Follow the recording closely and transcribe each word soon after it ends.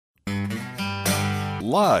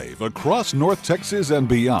Live across North Texas and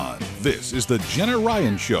beyond, this is the Jenna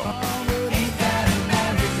Ryan Show. Ain't that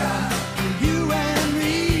America? For you and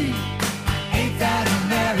me. Ain't that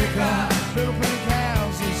America? Little pink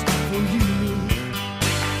houses for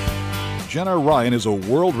you. Jenna Ryan is a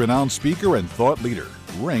world-renowned speaker and thought leader,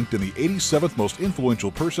 ranked in the 87th most influential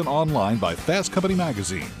person online by Fast Company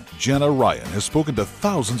magazine. Jenna Ryan has spoken to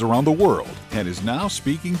thousands around the world and is now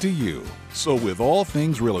speaking to you. So with all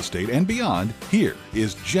things real estate and beyond, here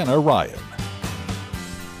is Jenna Ryan.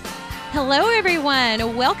 Hello,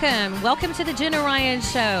 everyone. Welcome to the Jenna Ryan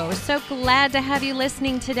Show. So glad to have you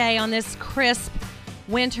listening today on this crisp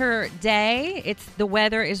winter day. The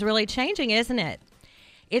weather is really changing, isn't it?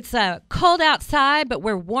 It's cold outside, but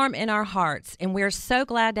we're warm in our hearts, and we're so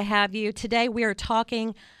glad to have you. Today we are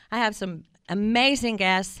talking, I have some amazing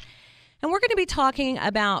guests, and we're going to be talking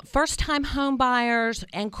about first-time home buyers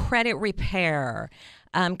and credit repair,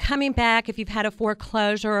 coming back if you've had a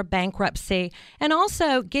foreclosure or bankruptcy, and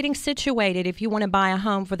also getting situated if you want to buy a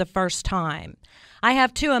home for the first time. I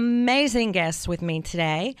have two amazing guests with me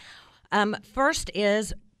today. First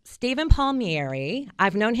is Stephen Palmieri.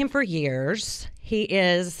 I've known him for years. He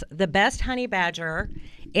is the best honey badger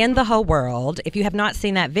in the whole world. If you have not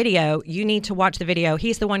seen that video, you need to watch the video.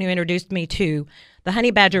 He's the one who introduced me to the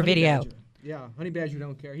honey badger video. Badger. Yeah, honey badger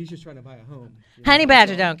don't care. He's just trying to buy a home. Honey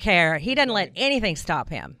badger don't care. He doesn't let anything stop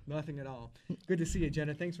him. Nothing at all. Good to see you,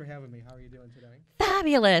 Jenna. Thanks for having me. How are you doing today?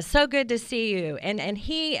 Fabulous. So good to see you.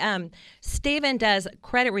 And Stephen does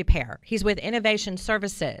credit repair. He's with Innovation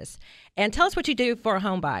Services. And tell us what you do for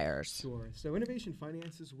home buyers. Sure. So Innovation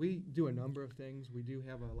Finances, we do a number of things. We do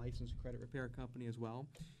have a licensed credit repair company as well.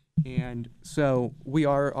 And so we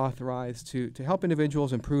are authorized to help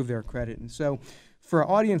individuals improve their credit. And so for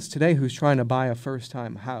our audience today who's trying to buy a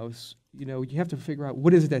first-time house, you have to figure out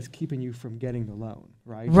what is it that's keeping you from getting the loan,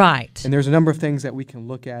 right? Right. And there's a number of things that we can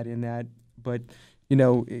look at in that, but,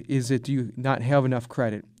 do you not have enough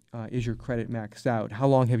credit? Is your credit maxed out? How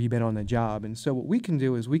long have you been on the job? And so what we can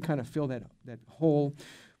do is we kind of fill that hole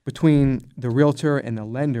between the realtor and the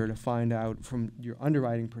lender to find out from your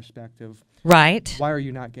underwriting perspective, right? Why are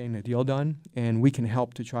you not getting the deal done? And we can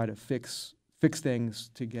help to try to fix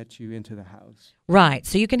things to get you into the house. Right.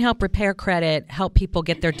 So you can help repair credit, help people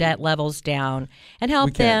get their debt levels down, and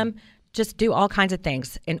help them just do all kinds of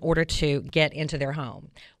things in order to get into their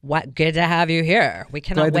home. What good to have you here. We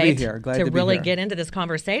cannot wait to really get into this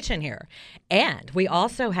conversation here. And we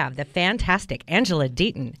also have the fantastic Angela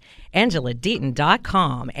Deaton,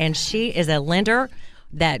 AngelaDeaton.com, and she is a lender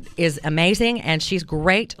that is amazing, and she's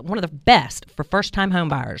great, one of the best for first-time home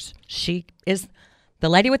buyers. She is the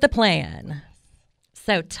lady with the plan.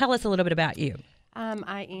 So tell us a little bit about you.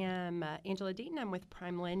 I am Angela Deaton. I'm with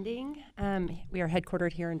Prime Lending. We are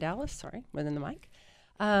headquartered here in Dallas. Sorry, within the mic.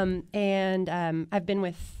 And I've been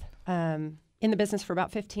in the business for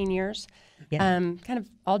about 15 years. Yeah. Kind of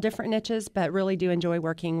all different niches, but really do enjoy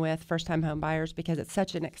working with first-time home buyers because it's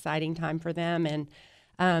such an exciting time for them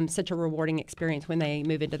and such a rewarding experience when they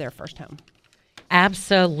move into their first home.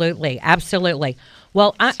 Absolutely. Absolutely.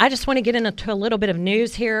 Well, I just want to get into a little bit of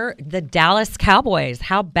news here. The Dallas Cowboys.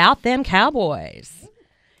 How about them Cowboys?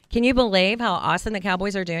 Can you believe how awesome the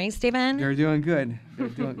Cowboys are doing, Stephen? They're doing good.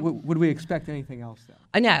 Would we expect anything else, though?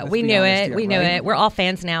 No, we knew it. We knew it. We're all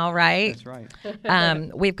fans now, right? That's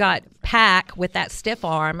right. We've got Pack with that stiff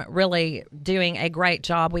arm really doing a great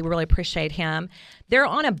job. We really appreciate him. They're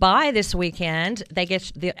on a bye this weekend. They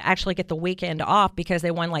actually get the weekend off because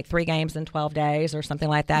they won like 3 games in 12 days or something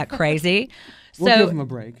like that. Crazy. We'll give them a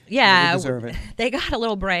break. Yeah, they deserve it. They got a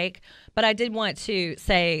little break. But I did want to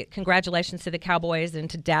say congratulations to the Cowboys and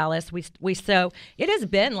to Dallas. It has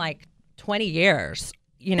been like 20 years,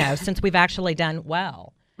 since we've actually done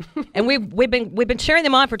well. And we've been cheering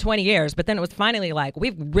them on for 20 years, but then it was finally like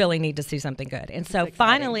we really need to see something good. And so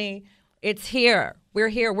finally it's here. We're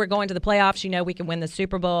here. We're going to the playoffs. We can win the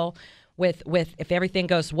Super Bowl with if everything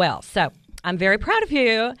goes well. So I'm very proud of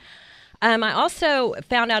you. I also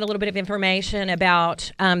found out a little bit of information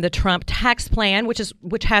about the Trump tax plan, which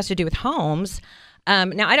has to do with homes.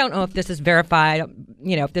 Now, I don't know if this is verified,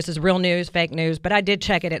 if this is real news, fake news, but I did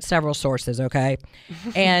check it at several sources, okay?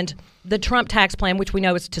 And the Trump tax plan, which we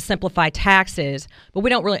know is to simplify taxes, but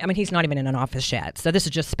we don't really, he's not even in an office yet, so this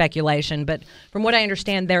is just speculation. But from what I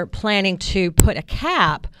understand, they're planning to put a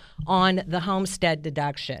cap on the homestead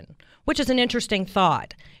deduction, which is an interesting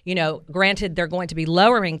thought. Granted, they're going to be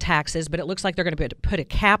lowering taxes, but it looks like they're going to put a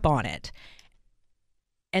cap on it.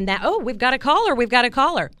 And we've got a caller.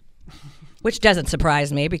 Which doesn't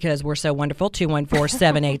surprise me because we're so wonderful.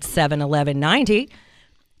 214-787-1190.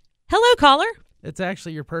 Hello, caller. It's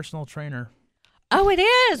actually your personal trainer. Oh, it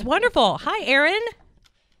is. Wonderful. Hi, Aaron.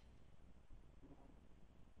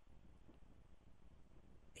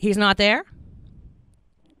 He's not there?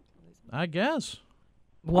 I guess.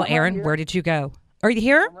 Well, I'm right Aaron, here. where did you go? Are you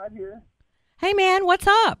here? I'm right here. Hey, man, what's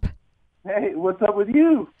up? Hey, what's up with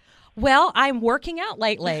you? Well, I'm working out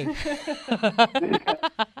lately.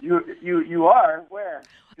 You are where?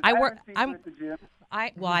 'Cause I work- haven't seen you I'm- at the gym.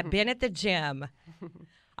 I've been at the gym.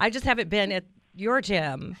 I just haven't been at your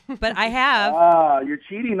gym, but I have. Ah, you're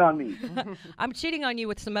cheating on me. I'm cheating on you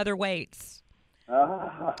with some other weights.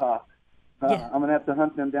 I'm gonna have to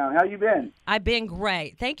hunt them down. How you been? I've been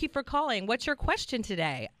great. Thank you for calling. What's your question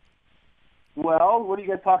today? Well, what are you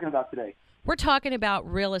guys talking about today? We're talking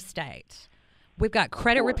about real estate. We've got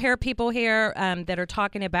credit repair people here that are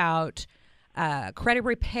talking about credit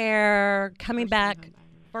repair, coming back,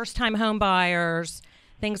 first-time home buyers,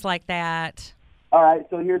 things like that. All right,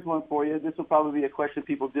 so here's one for you. This will probably be a question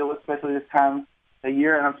people deal with, especially this time of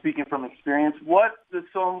year, and I'm speaking from experience. What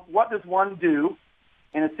does one do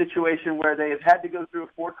in a situation where they have had to go through a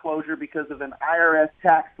foreclosure because of an IRS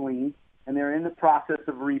tax lien and they're in the process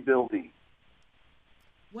of rebuilding?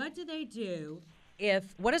 What do they do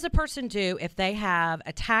what does a person do if they have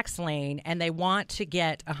a tax lien and they want to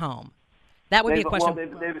get a home? That would be a question. Well,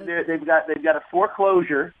 they've got a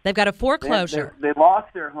foreclosure. They've got a foreclosure. They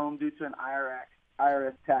lost their home due to an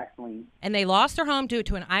IRS tax lien. And they lost their home due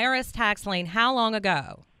to an IRS tax lien how long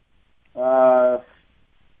ago? It's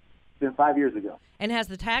been 5 years ago. And has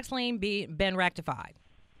the tax lien been rectified?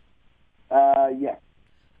 Yes.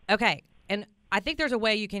 Okay. And I think there's a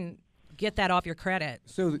way you can get that off your credit.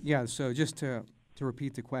 So just to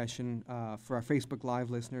repeat the question for our Facebook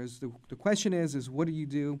Live listeners, the question is what do you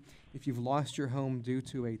do if you've lost your home due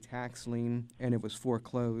to a tax lien and it was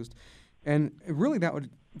foreclosed? And really that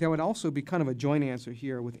would also be kind of a joint answer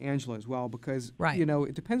here with Angela as well, because Right.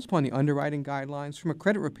 it depends upon the underwriting guidelines. From a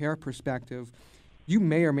credit repair perspective, you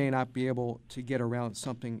may or may not be able to get around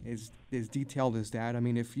something as detailed as that. I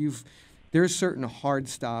mean, there's certain hard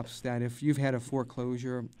stops that if you've had a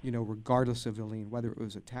foreclosure, regardless of the lien, whether it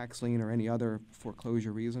was a tax lien or any other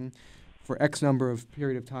foreclosure reason, for X number of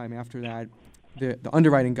period of time after that, the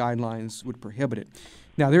underwriting guidelines would prohibit it.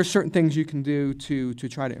 Now, there's certain things you can do to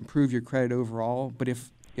try to improve your credit overall, but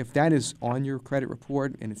if that is on your credit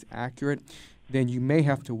report and it's accurate, then you may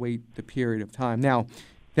have to wait the period of time. Now,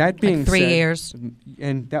 that being Like 3 said, years.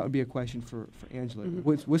 and that would be a question for Angela.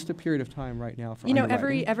 What's the period of time right now for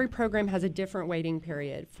underwriting? Every program has a different waiting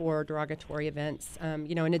period for derogatory events, and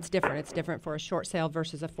it's different. It's different for a short sale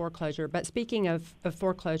versus a foreclosure. But speaking of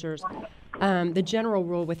foreclosures, the general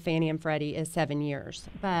rule with Fannie and Freddie is 7 years.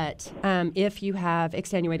 But if you have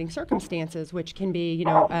extenuating circumstances, which can be,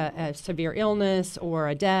 a severe illness or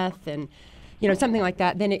a death and something like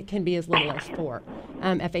that, then it can be as little as 4.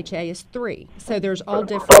 FHA is 3. So there's all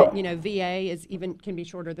different, VA can be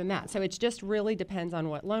shorter than that. So it just really depends on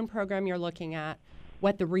what loan program you're looking at,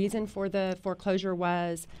 what the reason for the foreclosure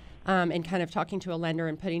was, and kind of talking to a lender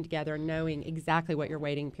and putting together and knowing exactly what your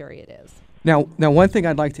waiting period is. Now, one thing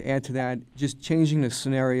I'd like to add to that, just changing the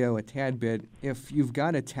scenario a tad bit, if you've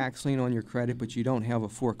got a tax lien on your credit but you don't have a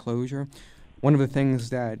foreclosure, one of the things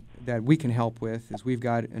that we can help with is we've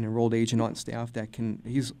got an enrolled agent on staff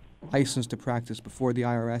he's licensed to practice before the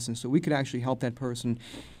IRS, and so we could actually help that person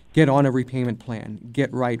get on a repayment plan,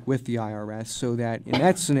 get right with the IRS, so that in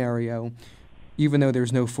that scenario, even though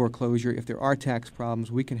there's no foreclosure, if there are tax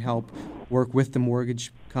problems, we can help work with the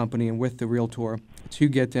mortgage company and with the realtor to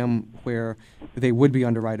get them where they would be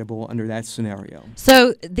underwritable under that scenario.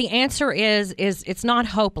 So the answer is it's not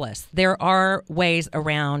hopeless. There are ways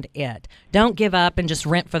around it. Don't give up and just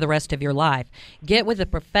rent for the rest of your life. Get with a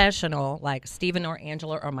professional like Stephen or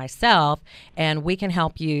Angela or myself, and we can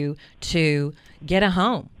help you to get a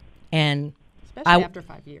home. And Especially after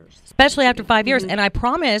 5 years. Especially after 5 years. And I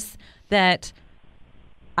promise that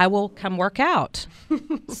I will come work out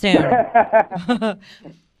soon.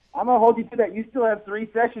 I'm going to hold you to that. You still have 3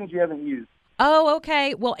 sessions you haven't used. Oh,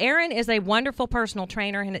 okay. Well, Aaron is a wonderful personal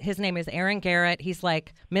trainer. His name is Aaron Garrett. He's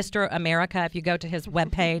like Mr. America. If you go to his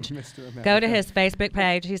webpage, go to his Facebook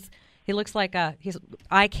page. He looks like he's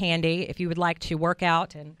eye candy if you would like to work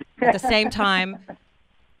out and at the same time,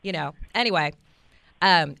 Anyway,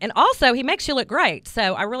 and also he makes you look great.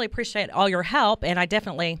 So I really appreciate all your help, and I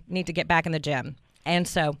definitely need to get back in the gym. And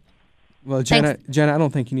so. Well, Jenna, I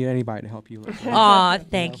don't think you need anybody to help you. Aw,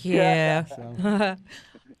 thank you. So.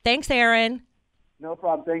 Thanks, Aaron. No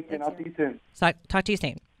problem. Thanks, and I'll see you soon. So, talk to you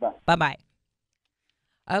soon. Bye. Bye-bye.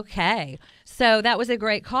 Okay. So that was a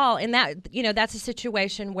great call. And that's a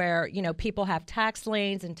situation where, people have tax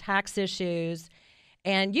liens and tax issues.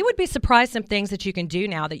 And you would be surprised some things that you can do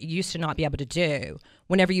now that you used to not be able to do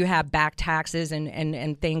whenever you have back taxes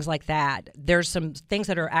and things like that. There's some things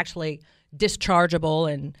that are actually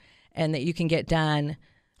dischargeable and that you can get done.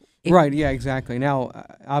 Right. Yeah. Exactly. Now,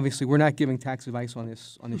 obviously, we're not giving tax advice on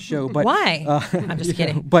this show, but Why? I'm just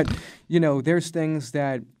kidding. But there's things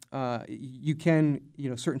that you can,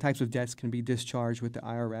 certain types of debts can be discharged with the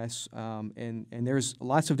IRS, and there's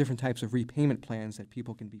lots of different types of repayment plans that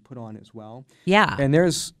people can be put on as well. Yeah. And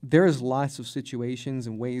there's lots of situations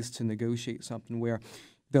and ways to negotiate something where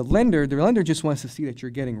the lender just wants to see that you're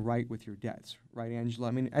getting right with your debts, right, Angela?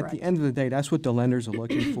 I mean, at the end of the day, that's what the lenders are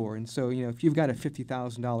looking for. And so, if you've got a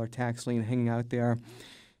 $50,000 tax lien hanging out there,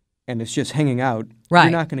 and it's just hanging out, right,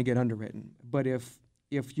 you're not going to get underwritten. But if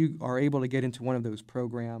you are able to get into one of those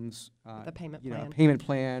programs, The payment a plan. payment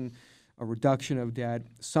plan, a reduction of debt,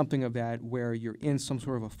 something of that, where you're in some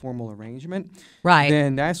sort of a formal arrangement, right,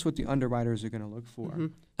 then that's what the underwriters are going to look for. Mm-hmm.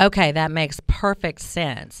 Okay, that makes perfect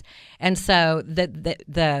sense. And so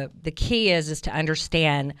the key is to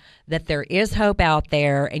understand that there is hope out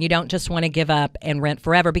there, and you don't just want to give up and rent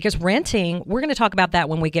forever. Because renting, we're going to talk about that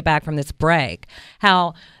when we get back from this break,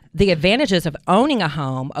 how the advantages of owning a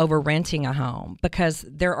home over renting a home, because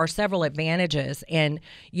there are several advantages, and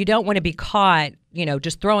you don't want to be caught,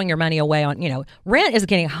 just throwing your money away on, rent is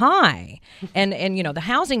getting high, and the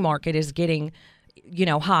housing market is getting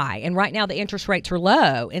high. And right now the interest rates are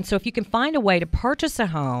low. And so if you can find a way to purchase a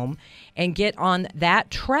home and get on that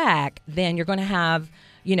track, then you're going to have,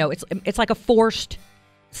 it's like a forced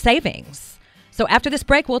savings. So after this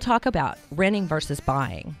break, we'll talk about renting versus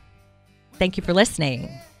buying. Thank you for listening.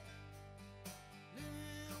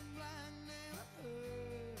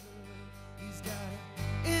 He's got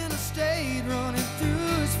an interstate running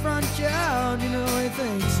through his front yard. He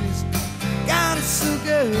thinks he's got it so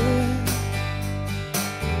good.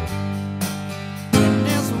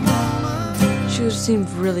 She seemed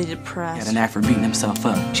really depressed. He had an knack for beating himself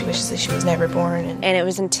up. She wishes that she was never born. And it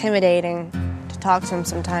was intimidating to talk to him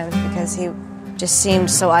sometimes because he just seemed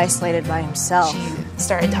so isolated by himself. She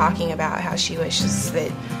started talking about how she wishes that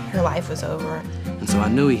her life was over. And so I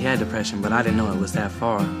knew he had depression, but I didn't know it was that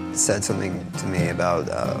far. He said something to me about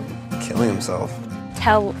killing himself.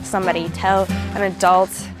 Tell somebody, tell an adult,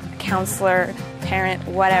 a counselor, parent,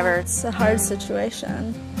 whatever. It's a hard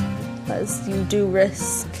situation because you do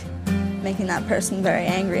risk making that person very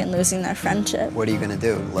angry and losing their friendship. What are you going to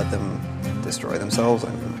do? Let them destroy themselves?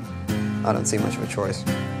 I don't see much of a choice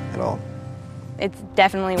at all. It's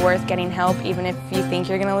definitely worth getting help, even if you think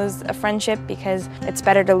you're going to lose a friendship, because it's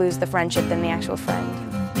better to lose the friendship than the actual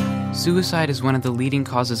friend. Suicide is one of the leading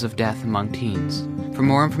causes of death among teens. For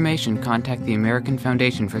more information, contact the American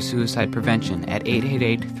Foundation for Suicide Prevention at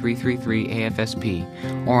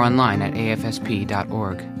 888-333-AFSP or online at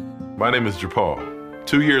afsp.org. My name is Japal.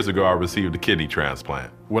 2 years ago, I received a kidney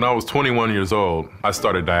transplant. When I was 21 years old, I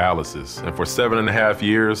started dialysis. And for 7.5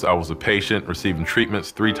 years, I was a patient receiving treatments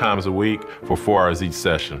 3 times a week for 4 hours each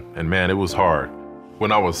session. And man, it was hard.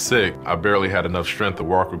 When I was sick, I barely had enough strength to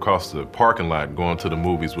walk across the parking lot going to the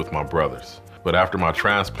movies with my brothers. But after my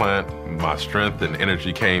transplant, my strength and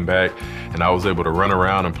energy came back, and I was able to run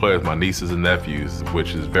around and play with my nieces and nephews,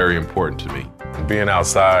 which is very important to me. Being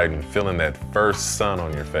outside and feeling that first sun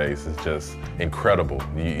on your face is just incredible.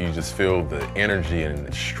 You just feel the energy and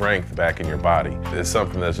the strength back in your body. It's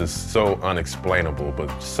something that's just so unexplainable, but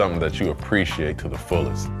something that you appreciate to the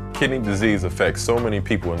fullest. Kidney disease affects so many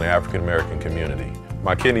people in the African American community.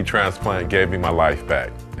 My kidney transplant gave me my life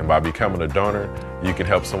back, and by becoming a donor, you can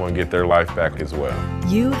help someone get their life back as well.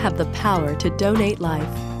 You have the power to donate life.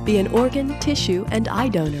 Be an organ, tissue, and eye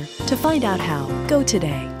donor. To find out how, go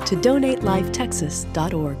today to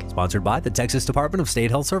donatelifetexas.org. Sponsored by the Texas Department of State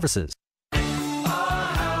Health Services.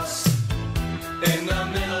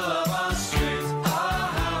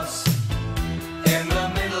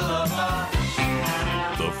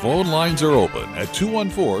 The phone lines are open at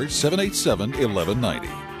 214-787-1190.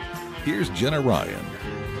 Here's Jenna Ryan.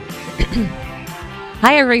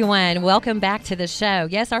 Hi, everyone. Welcome back to the show.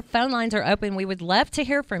 Yes, our phone lines are open. We would love to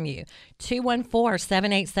hear from you.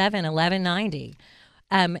 214-787-1190.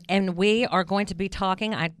 And we are going to be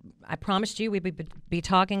talking, I promised you we'd be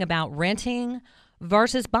talking about renting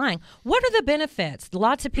versus buying. What are the benefits?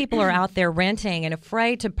 Lots of people are out there renting and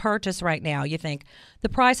afraid to purchase right now. You think the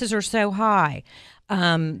prices are so high.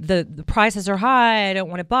 The prices are high, I don't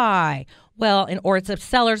want to buy. Well, or it's a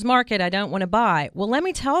seller's market, I don't want to buy. Well, let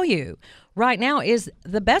me tell you, right now is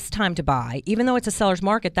the best time to buy. Even though it's a seller's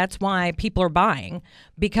market, that's why people are buying,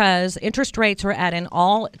 because interest rates are at an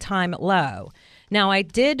all-time low. Now, I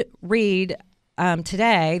did read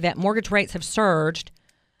today that mortgage rates have surged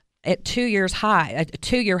at 2 years high, a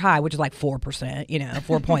 2-year high, which is like 4%,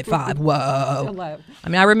 4.5. Whoa. Low. I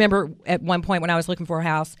mean, I remember at one point when I was looking for a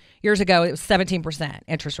house years ago, it was 17%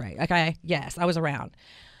 interest rate. Okay. Yes, I was around.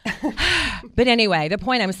 But anyway, the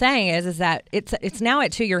point I'm saying is that it's now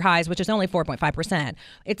at 2-year highs, which is only 4.5%.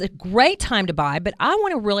 It's a great time to buy, but I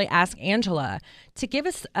want to really ask Angela to give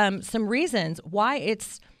us some reasons why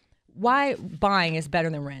buying is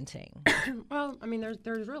better than renting. Well, I mean,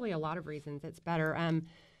 there's really a lot of reasons it's better.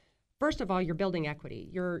 First of all, you're building equity.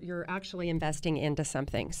 You're actually investing into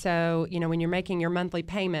something. So, when you're making your monthly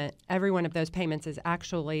payment, every one of those payments is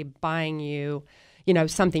actually buying you,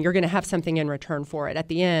 something. You're going to have something in return for it at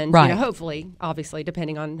the end. Right. Hopefully, obviously,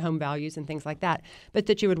 depending on home values and things like that, but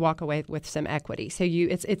that you would walk away with some equity. So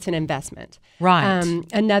it's an investment. Right.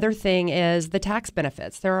 Another thing is the tax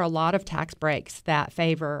benefits. There are a lot of tax breaks that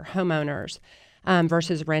favor homeowners.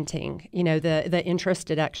 Versus renting, the interest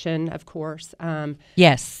deduction, of course.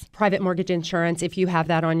 Yes. Private mortgage insurance, if you have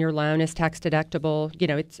that on your loan, is tax deductible.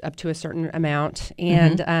 It's up to a certain amount,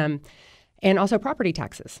 and also property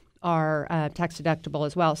taxes are tax deductible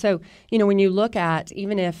as well. So, when you look at,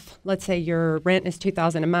 even if, let's say your rent is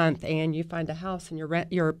 $2,000 a month and you find a house and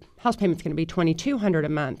your house payment's going to be $2,200 a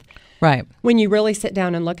month. Right. When you really sit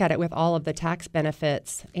down and look at it with all of the tax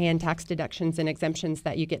benefits and tax deductions and exemptions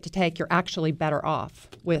that you get to take, you're actually better off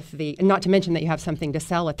with not to mention that you have something to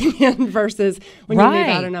sell at the end versus when you move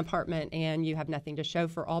out an apartment and you have nothing to show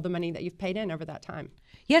for all the money that you've paid in over that time.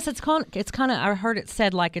 Yes, it's kind of, I heard it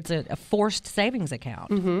said like it's a forced savings account.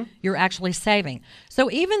 Mm-hmm. You're actually saving. So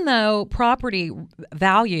even though property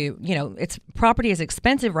value, property is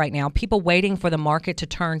expensive right now, people waiting for the market to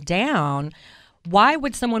turn down, why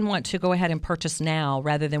would someone want to go ahead and purchase now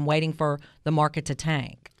rather than waiting for the market to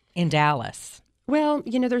tank in Dallas? Well,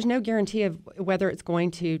 there's no guarantee of whether it's going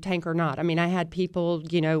to tank or not. I mean, I had people,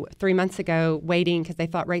 3 months ago waiting because they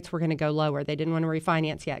thought rates were going to go lower. They didn't want to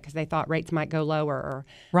refinance yet because they thought rates might go lower, or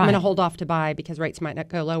I'm going to hold off to buy because rates might not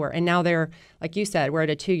go lower. And now they're, like you said, we're at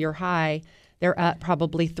a 2-year high. They're up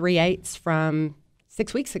probably 3/8 from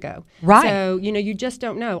 6 weeks ago. Right. So, you just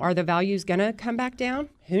don't know. Are the values going to come back down?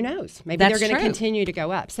 Who knows? Maybe they're going to continue to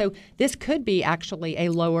go up. So this could be actually a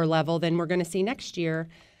lower level than we're going to see next year.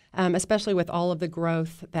 Especially with all of the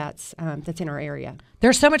growth that's in our area.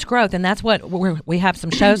 There's so much growth, and that's what we have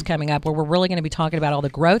some shows coming up where we're really going to be talking about all the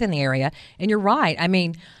growth in the area. And you're right. I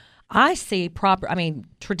mean, I see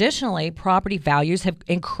traditionally property values have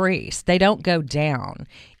increased. They don't go down.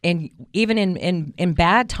 And even in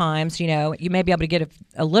bad times, you may be able to get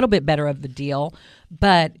a little bit better of the deal.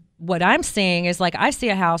 But what I'm seeing is, like, I see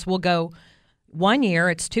a house will go 1 year,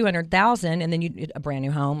 it's $200,000, and then a brand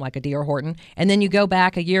new home like a D.R. Horton, and then you go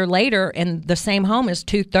back a year later, and the same home is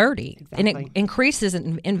 $230,000, exactly. And it increases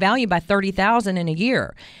in value by $30,000 in a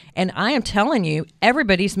year. And I am telling you,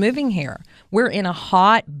 everybody's moving here. We're in a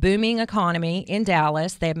hot, booming economy in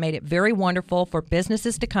Dallas. They have made it very wonderful for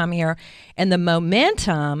businesses to come here, and the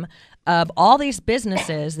momentum of all these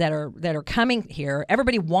businesses that are coming here,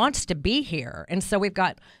 everybody wants to be here, and so we've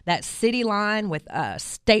got that city line with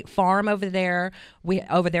State Farm over there.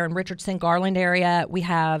 Over there in Richardson Garland area, we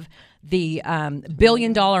have the $1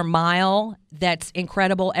 billion mile. That's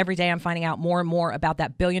incredible. Every day I'm finding out more and more about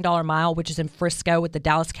that $1 billion mile, which is in Frisco with the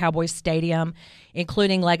Dallas Cowboys Stadium,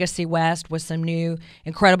 including Legacy West with some new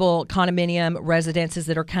incredible condominium residences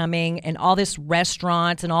that are coming, and all these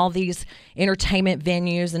restaurants and all these entertainment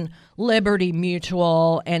venues, and Liberty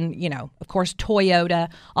Mutual, and, of course, Toyota,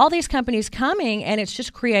 all these companies coming, and it's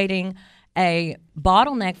just creating a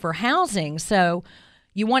bottleneck for housing. So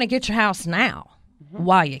you want to get your house now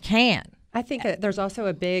while you can. I think there's also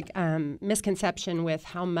a big misconception with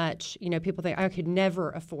how much, people think, I could never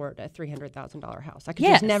afford a $300,000 house. I could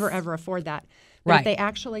just never, ever afford that. But if they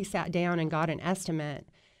actually sat down and got an estimate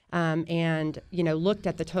and, looked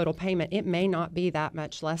at the total payment, it may not be that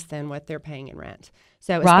much less than what they're paying in rent.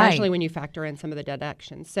 So especially when you factor in some of the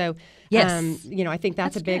deductions. So, I think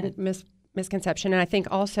that's a big misconception. And I think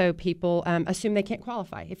also people assume they can't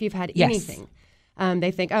qualify if you've had anything.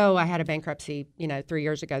 They think, I had a bankruptcy, 3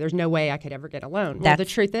 years ago. There's no way I could ever get a loan. Well, the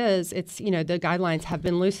truth is, it's, the guidelines have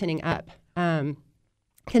been loosening up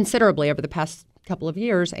considerably over the past couple of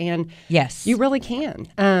years. And you really can,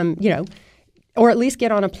 or at least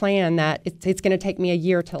get on a plan that it's going to take me a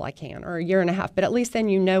year till I can, or a year and a half. But at least then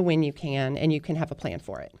you know when you can, and you can have a plan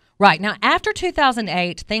for it. Right. Now, after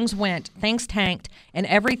 2008, things tanked, and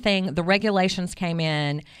everything, the regulations came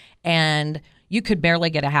in, and you could barely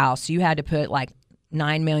get a house. You had to put like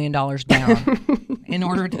 $9 million down in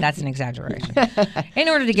order to, that's an exaggeration, in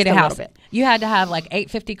order to get a house. You had to have like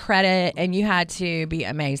 850 credit, and you had to be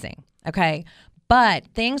amazing. Okay. But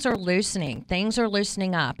things are loosening. Things are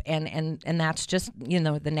loosening up, and that's just,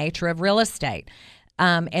 the nature of real estate.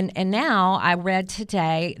 And now I read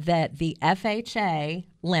today that the FHA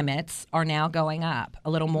limits are now going up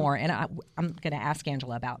a little more, and I'm going to ask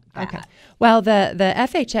Angela about that. Okay. Well, the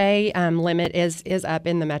FHA limit is up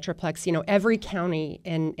in the Metroplex. Every county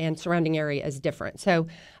and surrounding area is different. So,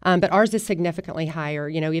 but ours is significantly higher.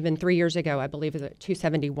 Even 3 years ago, I believe it was at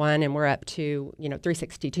 271, and we're up to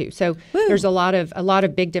 362. So there's a lot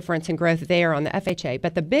of big difference in growth there on the FHA.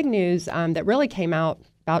 But the big news that really came out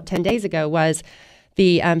about 10 days ago was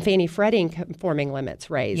the Fannie Freddie conforming limits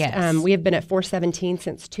raised. Yes. We have been at 417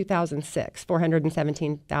 since 2006,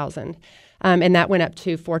 417,000. And that went up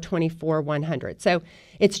to 424,100. So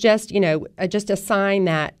it's just a sign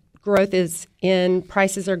that growth is in,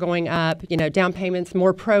 prices are going up, down payments,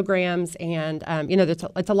 more programs, and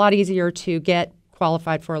it's a lot easier to get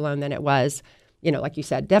qualified for a loan than it was, like you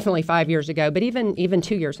said, definitely 5 years ago, but even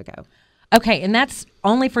 2 years ago. Okay, and that's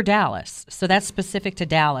only for Dallas. So that's specific to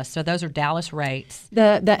Dallas. So those are Dallas rates.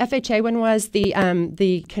 The FHA one was the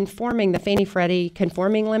Fannie Freddie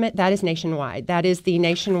conforming limit. That is nationwide. That is the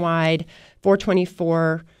nationwide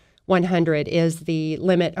 424,100 is the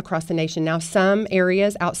limit across the nation. Now, some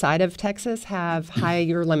areas outside of Texas have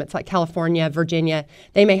higher limits, like California, Virginia.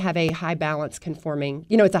 They may have a high balance conforming.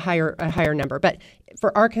 It's a higher number. But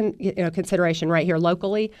for our consideration right here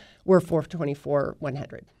locally, we're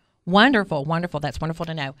 424,100. Wonderful, wonderful. That's wonderful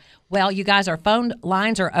to know. Well, you guys, our phone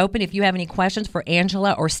lines are open. If you have any questions for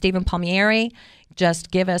Angela or Stephen Palmieri,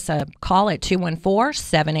 just give us a call at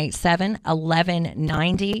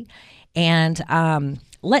 214-787-1190. And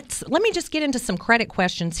let me just get into some credit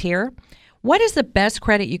questions here. What is the best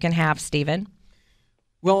credit you can have, Stephen?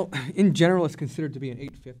 Well, in general, it's considered to be an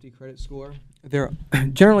 850 credit score.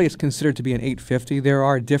 Generally, it's considered to be an 850. There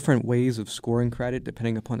are different ways of scoring credit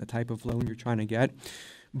depending upon the type of loan you're trying to get.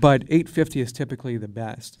 But 850 is typically the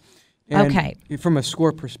best. And okay. From a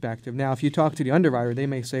score perspective, now if you talk to the underwriter, they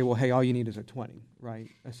may say, well, hey, all you need is a 20, right?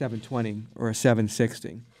 A 720 or a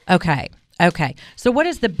 760. Okay. So what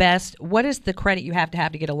is the credit you have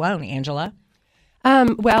to get a loan, Angela?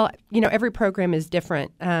 Well, every program is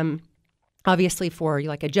different. Obviously, for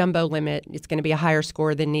like a jumbo limit, it's going to be a higher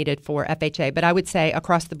score than needed for FHA. But I would say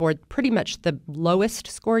across the board, pretty much the lowest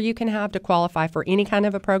score you can have to qualify for any kind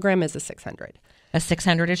of a program is a 600. A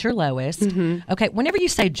 600 is your lowest. Mm-hmm. Okay. Whenever you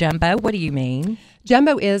say jumbo, what do you mean?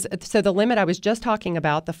 Jumbo is, so the limit I was just talking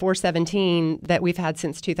about, the 417 that we've had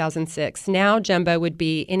since 2006. Now jumbo would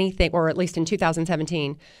be anything, or at least in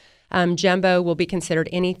 2017, jumbo will be considered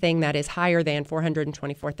anything that is higher than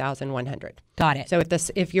 424,100. Got it. So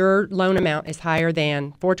if your loan amount is higher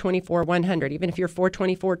than 424,100, even if you're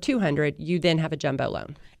 424,200, you then have a jumbo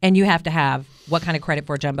loan. And you have to have what kind of credit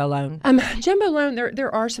for a jumbo loan? Jumbo loan,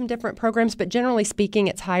 there are some different programs, but generally speaking,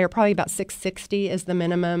 it's higher. Probably about 660 is the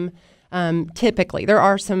minimum. Typically, there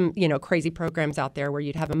are some, crazy programs out there where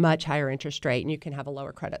you'd have a much higher interest rate and you can have a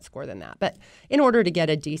lower credit score than that. But in order to get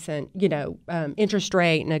a decent, interest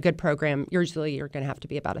rate and a good program, usually you're going to have to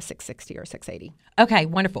be about a 660 or 680. Okay,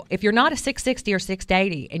 wonderful. If you're not a 660 or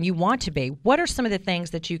 680 and you want to be, what are some of the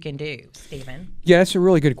things that you can do, Stephen? Yeah, that's a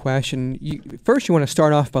really good question. First, you want to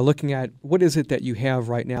start off by looking at what is it that you have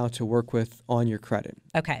right now to work with on your credit.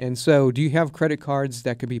 Okay. And so do you have credit cards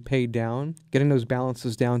that could be paid down, getting those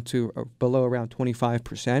balances down to below around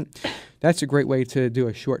 25%? That's a great way to do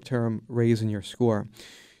a short-term raise in your score.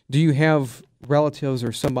 Do you have relatives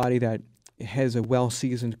or somebody that has a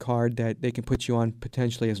well-seasoned card that they can put you on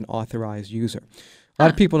potentially as an authorized user? A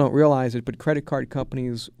lot of people don't realize it, but credit card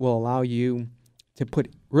companies will allow you to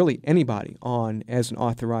put really anybody on as an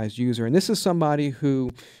authorized user. And this is somebody who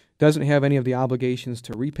doesn't have any of the obligations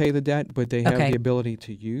to repay the debt, but they have the ability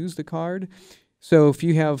to use the card. So if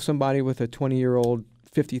you have somebody with a 20-year-old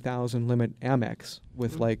 50,000 limit Amex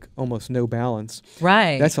with like almost no balance,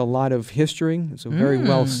 right? That's a lot of history. It's a very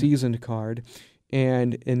well-seasoned card,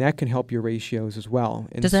 and that can help your ratios as well.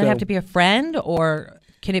 And does that have to be a friend, or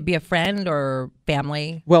can it be a friend or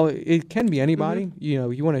family? Well, it can be anybody.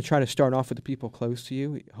 Mm-hmm. You want to try to start off with the people close to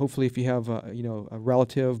you. Hopefully, if you have a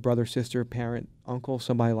relative, brother, sister, parent, uncle,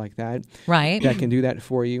 somebody like that, right, that can do that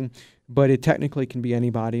for you. But it technically can be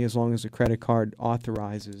anybody as long as the credit card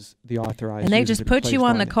authorizes the authorized. And they just put you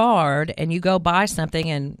on the card, and you go buy something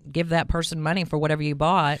and give that person money for whatever you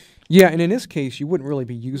bought. Yeah, and in this case, you wouldn't really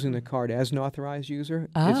be using the card as an authorized user.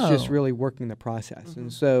 Oh. It's just really working the process. Mm-hmm.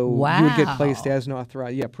 And so you would get placed as an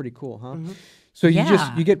authorized. Yeah, pretty cool, huh? Mm-hmm. So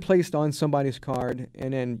you get placed on somebody's card,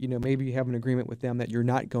 and then maybe you have an agreement with them that you're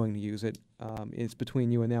not going to use it. It's between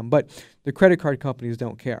you and them. But the credit card companies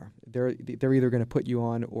don't care. They're either going to put you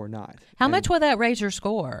on or not. How much will that raise your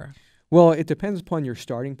score? Well, it depends upon your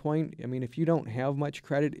starting point. I mean, if you don't have much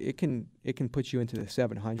credit, it can put you into the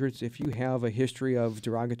 700s. If you have a history of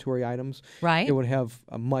derogatory items, right, it would have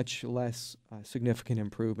a much less significant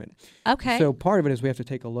improvement. Okay. So part of it is we have to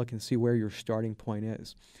take a look and see where your starting point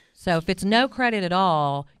is. So if it's no credit at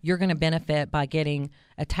all, you're going to benefit by getting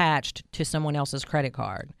attached to someone else's credit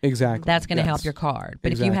card. Exactly. That's going to help your card.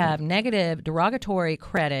 But if you have negative derogatory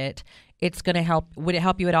credit, it's going to help. Would it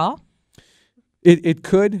help you at all? It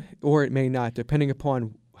could, or it may not, depending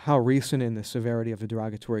upon how recent and the severity of the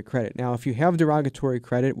derogatory credit. Now, if you have derogatory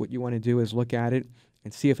credit, what you want to do is look at it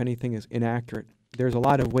and see if anything is inaccurate. There's a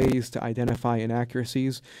lot of ways to identify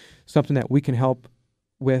inaccuracies. Something that we can help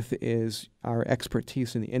with is our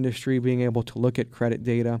expertise in the industry, being able to look at credit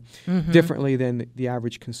data differently than the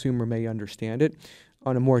average consumer may understand it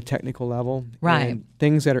on a more technical level. Right. And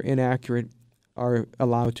things that are inaccurate are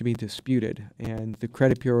allowed to be disputed, and the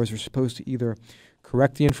credit bureaus are supposed to either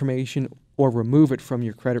correct the information or remove it from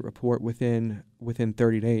your credit report within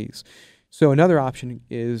 30 days. So another option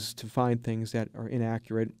is to find things that are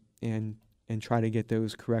inaccurate and try to get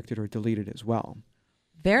those corrected or deleted as well.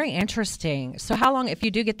 Very interesting. So how long, if you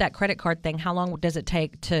do get that credit card thing, how long does it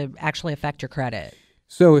take to actually affect your credit?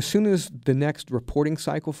 So as soon as the next reporting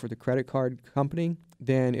cycle for the credit card company,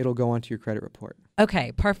 then it'll go onto your credit report.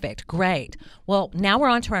 Okay, perfect. Great. Well, now we're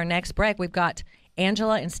on to our next break. We've got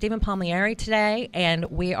Angela and Stephen Palmieri today, and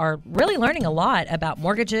we are really learning a lot about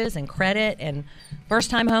mortgages and credit and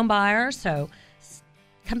first-time home buyers. So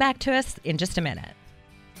come back to us in just a minute.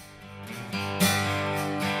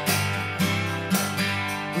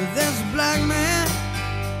 Well, there's a black man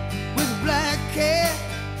with a black cat.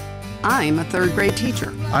 I'm a third grade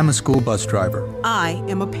teacher. I'm a school bus driver. I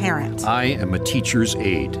am a parent. I am a teacher's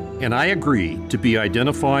aide, and I agree to be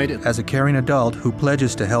identified as a caring adult who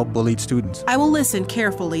pledges to help bullied students. I will listen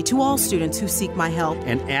carefully to all students who seek my help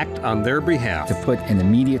and act on their behalf to put an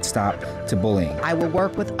immediate stop to bullying. I will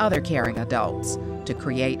work with other caring adults to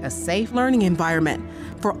create a safe learning environment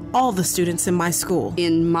for all the students in my school.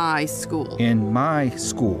 In my school. In my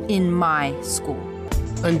school. In my school.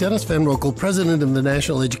 I'm Dennis Van Rokel, president of the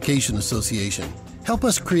National Education Association. Help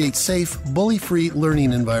us create safe, bully-free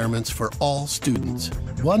learning environments for all students.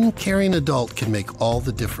 One caring adult can make all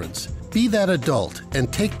the difference. Be that adult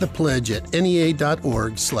and take the pledge at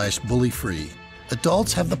nea.org/bullyfree.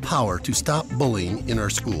 Adults have the power to stop bullying in our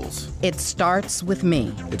schools. It starts with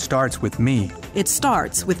me. It starts with me. It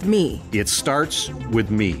starts with me. It starts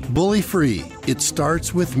with me. Bully-free. It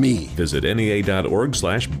starts with me. Visit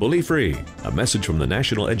nea.org/bullyfree. A message from the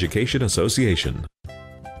National Education Association.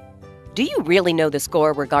 Do you really know the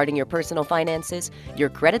score regarding your personal finances? Your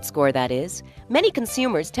credit score, that is. Many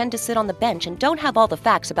consumers tend to sit on the bench and don't have all the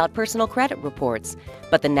facts about personal credit reports.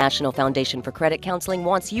 But the National Foundation for Credit Counseling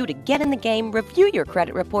wants you to get in the game, review your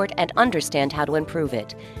credit report, and understand how to improve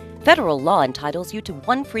it. Federal law entitles you to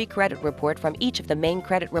one free credit report from each of the main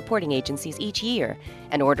credit reporting agencies each year,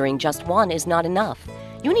 and ordering just one is not enough.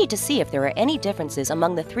 You need to see if there are any differences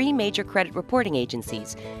among the three major credit reporting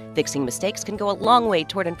agencies. Fixing mistakes can go a long way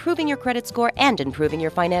toward improving your credit score and improving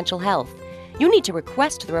your financial health. You need to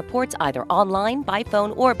request the reports either online, by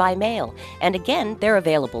phone, or by mail, and again, they're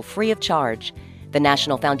available free of charge. The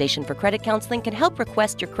National Foundation for Credit Counseling can help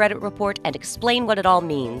request your credit report and explain what it all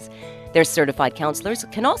means. Their certified counselors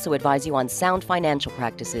can also advise you on sound financial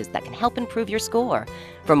practices that can help improve your score.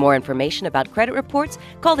 For more information about credit reports,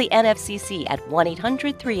 call the NFCC at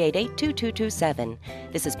 1-800-388-2227.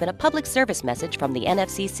 This has been a public service message from the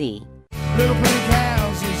NFCC. Little pink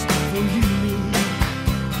houses for you.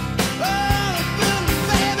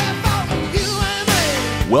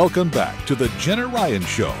 Welcome back to the Jenna Ryan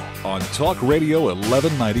Show on Talk Radio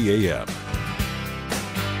 1190 AM.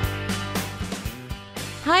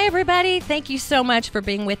 Hi, everybody. Thank you so much for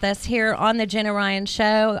being with us here on the Jenna Ryan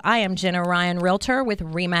Show. I am Jenna Ryan, realtor with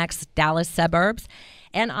RE/MAX Dallas Suburbs.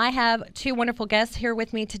 And I have two wonderful guests here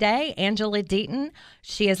with me today. Angela Deaton,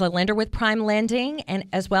 she is a lender with Prime Lending, and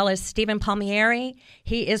as well as Stephen Palmieri.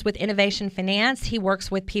 He is with Innovation Finance. He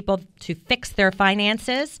works with people to fix their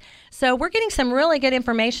finances. So we're getting some really good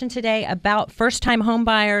information today about first-time home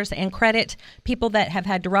buyers and credit, people that have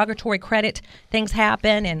had derogatory credit things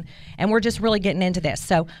happen, and we're just really getting into this.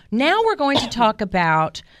 So now we're going to talk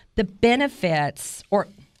about the benefits, or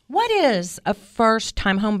what is a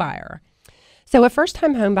first-time home buyer? So a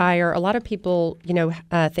first-time home buyer, a lot of people,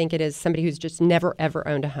 think it is somebody who's just never, ever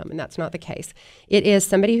owned a home, and that's not the case. It is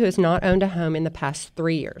somebody who has not owned a home in the past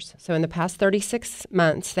 3 years. So in the past 36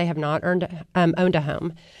 months, they have not owned a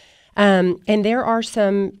home. And there are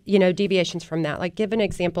some, deviations from that. Like, give an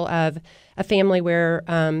example of a family where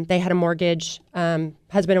they had a mortgage,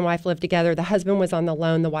 husband and wife lived together. The husband was on the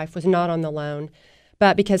loan, the wife was not on the loan.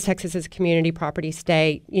 But because Texas is a community property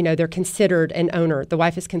state, they're considered an owner. The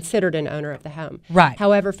wife is considered an owner of the home. Right.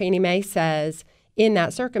 However, Fannie Mae says in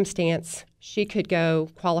that circumstance, she could go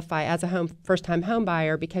qualify as a first-time home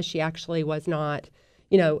buyer because she actually was not,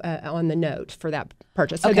 on the note for that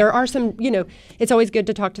purchase. So there are some, it's always good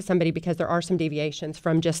to talk to somebody because there are some deviations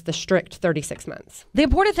from just the strict 36 months. The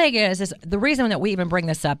important thing is the reason that we even bring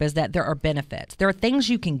this up is that there are benefits. There are things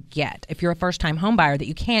you can get if you're a first-time home buyer that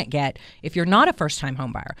you can't get if you're not a first-time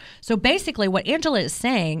home buyer. So basically what Angela is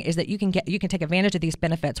saying is that you can take advantage of these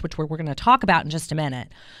benefits, which we're going to talk about in just a minute.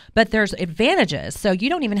 But there's advantages. So you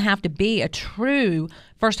don't even have to be a true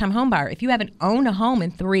first-time home buyer. If you haven't owned a home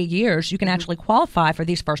in 3 years, you can actually qualify for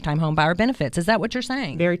these first-time home buyer benefits. Is that what you're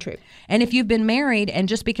saying? Very true. And if you've been married and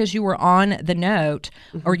just because you were on the note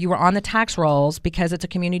or you were on the tax rolls because it's a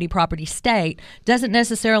community property state doesn't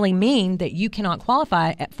necessarily mean that you cannot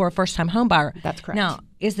qualify for a first-time home buyer. That's correct. Now,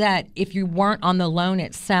 is that if you weren't on the loan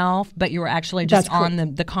itself, but you were actually just on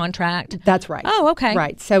the contract? That's right. Oh, okay.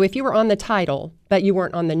 Right. So if you were on the title, but you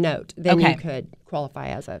weren't on the note, then you could qualify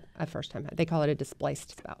as a first-time. They call it a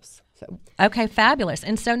displaced spouse. So. Okay, fabulous.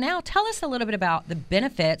 And so now tell us a little bit about the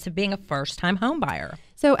benefits of being a first-time home buyer.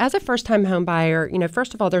 So as a first-time home buyer,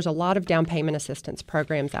 first of all, there's a lot of down payment assistance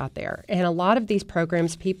programs out there. And a lot of these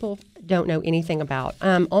programs people don't know anything about.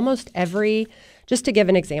 Just to give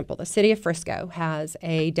an example, the city of Frisco has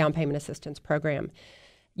a down payment assistance program.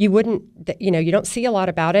 You don't see a lot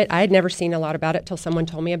about it. I had never seen a lot about it till someone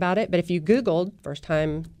told me about it. But if you Googled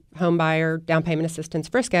first-time home buyer down payment assistance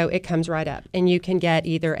Frisco, it comes right up. And you can get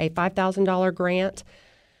either a $5,000 grant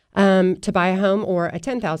to buy a home or a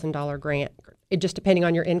 $10,000 grant, just depending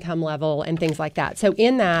on your income level and things like that. So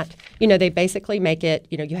in that, they basically make it,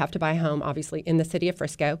 you have to buy a home, obviously, in the city of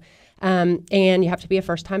Frisco, and you have to be a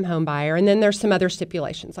first-time home buyer. And then there's some other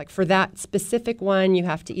stipulations. Like for that specific one, you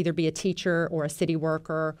have to either be a teacher or a city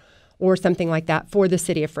worker or something like that for the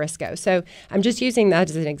city of Frisco. So I'm just using that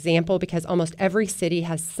as an example because almost every city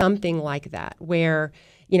has something like that where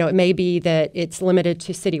it may be that it's limited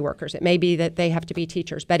to city workers. It may be that they have to be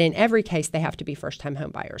teachers. But in every case, they have to be first-time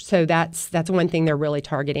home buyers. So that's one thing they're really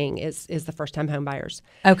targeting is the first-time home buyers.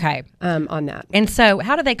 Okay. On that. And so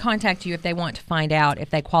how do they contact you if they want to find out if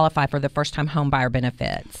they qualify for the first-time home buyer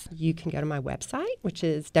benefits? You can go to my website, which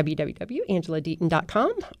is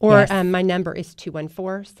www.angeladeaton.com, or my number is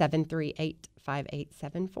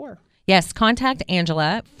 214-738-5874. Yes, contact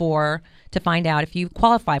Angela to find out if you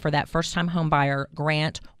qualify for that first-time home buyer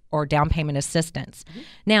grant or down payment assistance. Mm-hmm.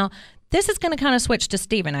 Now, this is going to kind of switch to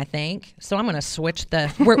Stephen, I think. So I'm going to switch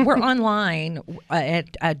we're online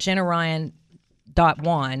at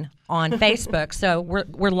JennaRyan.1 on Facebook. So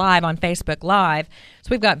we're live on Facebook Live. So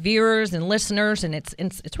we've got viewers and listeners, and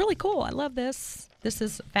it's really cool. I love this. This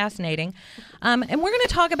is fascinating. And we're going to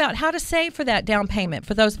talk about how to save for that down payment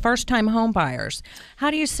for those first-time home buyers.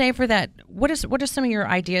 How do you save for that? What are some of your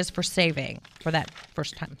ideas for saving for that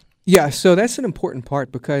first time? Yeah, so that's an important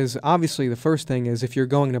part because obviously the first thing is if you're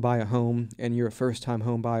going to buy a home and you're a first-time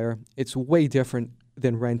home buyer, it's way different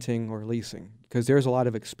than renting or leasing because there's a lot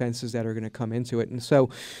of expenses that are going to come into it. And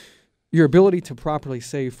so your ability to properly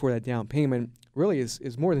save for that down payment really is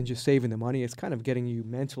more than just saving the money. It's kind of getting you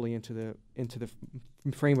mentally into the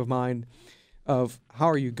frame of mind of how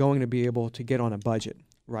are you going to be able to get on a budget,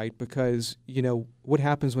 right? Because, what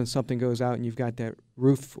happens when something goes out and you've got that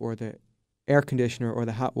roof or the air conditioner or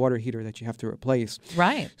the hot water heater that you have to replace.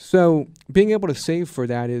 Right. So being able to save for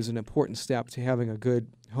that is an important step to having a good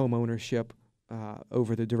home ownership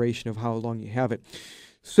over the duration of how long you have it.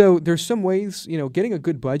 So there's some ways, getting a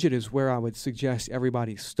good budget is where I would suggest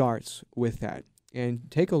everybody starts with that.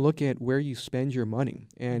 And take a look at where you spend your money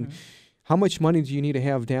and how much money do you need to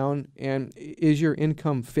have down, and is your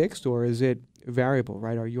income fixed or is it variable,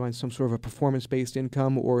 right? Are you on some sort of a performance-based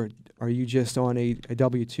income, or are you just on a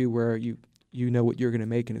W-2 where you know what you're going to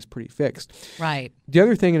make and it's pretty fixed? Right. The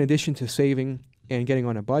other thing in addition to saving and getting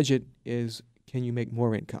on a budget is, can you make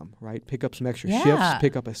more income, right? Pick up some extra shifts,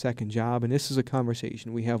 pick up a second job. And this is a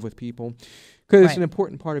conversation we have with people because it's an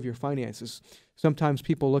important part of your finances. Sometimes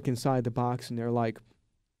people look inside the box and they're like,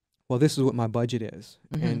 well, this is what my budget is.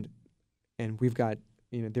 Mm-hmm. And we've got,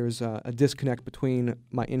 there's a disconnect between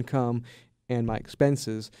my income and my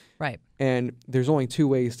expenses. Right. And there's only two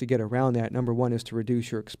ways to get around that. Number one is to reduce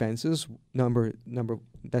your expenses.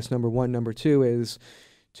 That's number one. Number two is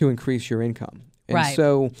to increase your income. And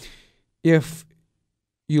so if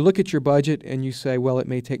you look at your budget and you say, well, it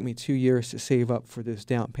may take me 2 years to save up for this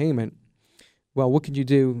down payment, Well, what could you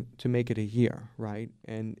do to make it a year, right?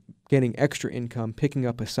 And getting extra income, picking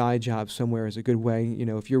up a side job somewhere is a good way. You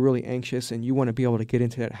know, if you're really anxious and you want to be able to get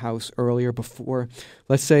into that house earlier before,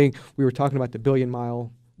 let's say we were talking about the billion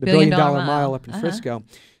dollar mile up in Frisco.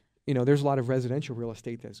 You know, there's a lot of residential real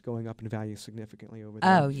estate that's going up in value significantly over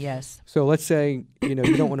there. Oh, yes. So let's say, you know,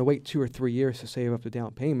 you don't want to wait 2 or 3 years to save up the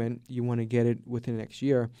down payment. You want to get it within the next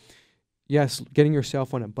year. Yes, getting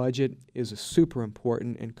yourself on a budget is super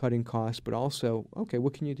important and cutting costs, but also, okay,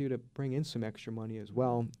 what can you do to bring in some extra money as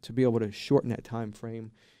well to be able to shorten that time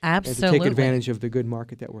frame? Absolutely. And to take advantage of the good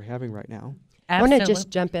market that we're having right now. Absolutely. I want to just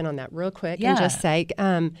jump in on that real quick and just say,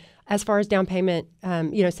 as far as down payment,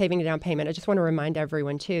 you know, saving a down payment, I just want to remind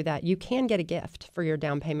everyone, too, that you can get a gift for your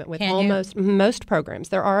down payment with most programs.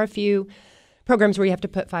 There are a few programs where you have to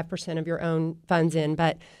put 5% of your own funds in,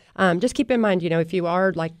 but just keep in mind, you know, if you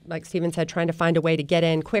are, like Stephen said, trying to find a way to get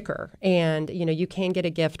in quicker, and, you know, you can get a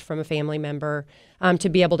gift from a family member to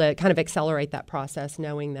be able to kind of accelerate that process,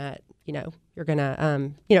 knowing that, you know, you're going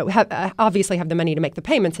to, you know, obviously have the money to make the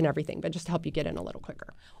payments and everything, but just to help you get in a little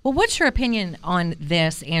quicker. Well, what's your opinion on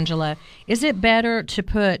this, Angela? Is it better to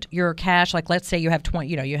put your cash, like let's say you have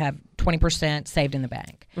 20% saved in the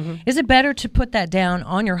bank. Mm-hmm. Is it better to put that down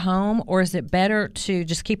on your home, or is it better to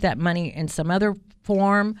just keep that money in some other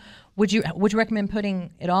form? Would you recommend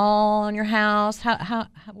putting it all on your house? How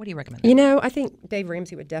what do you recommend? You know, I think Dave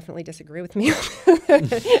Ramsey would definitely disagree with me. Really?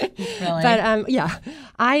 But yeah,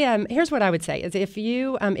 here's what I would say is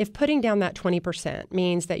if putting down that 20%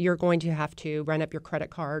 means that you're going to have to run up your credit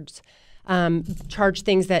cards, charge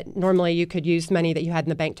things that normally you could use money that you had in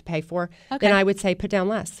the bank to pay for, then I would say put down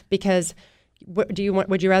less, because would you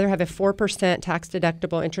rather have a 4% tax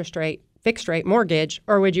deductible interest rate fixed rate mortgage,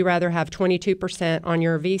 or would you rather have 22% on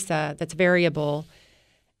your Visa that's variable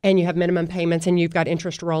and you have minimum payments and you've got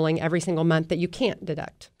interest rolling every single month that you can't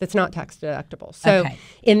deduct, that's not tax deductible? So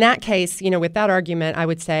in that case, you know, with that argument, I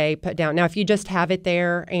would say put down. Now, if you just have it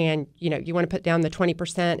there and, you know, you want to put down the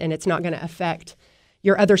 20% and it's not going to affect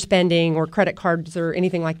your other spending or credit cards or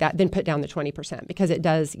anything like that, then put down the 20%, because it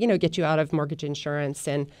does, you know, get you out of mortgage insurance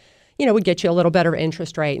and, you know, would get you a little better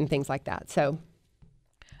interest rate and things like that. So.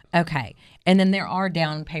 Okay. And then there are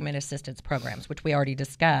down payment assistance programs, which we already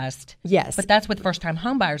discussed. Yes. But that's with first-time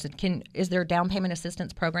home buyers. Is there down payment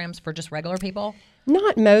assistance programs for just regular people?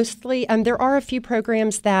 Not mostly. There are a few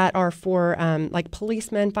programs that are for like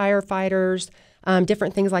policemen, firefighters,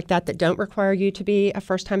 different things like that don't require you to be a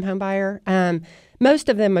first-time home buyer. Most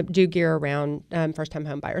of them do gear around first-time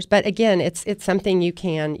home buyers. But again, it's something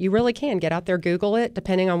you really can get out there, Google it,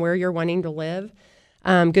 depending on where you're wanting to live.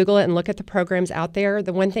 Google it and look at the programs out there.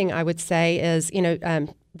 The one thing I would say is, you know,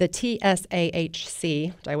 the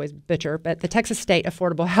TSAHC, which I always butcher, but the Texas State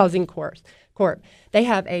Affordable Housing Corp, they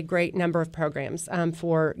have a great number of programs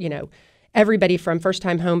for, you know, everybody from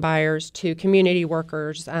first-time home buyers to community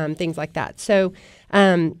workers, things like that. So,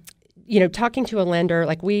 you know, talking to a lender,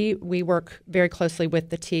 like we work very closely with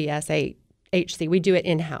the TSAHC. We do it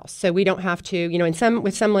in-house. So we don't have to, you know,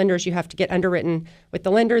 with some lenders, you have to get underwritten with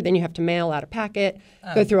the lender, then you have to mail out a packet,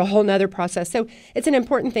 go through a whole nother process. So it's an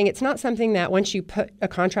important thing. It's not something that once you put a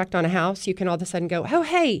contract on a house, you can all of a sudden go, oh,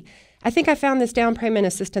 hey, I think I found this down payment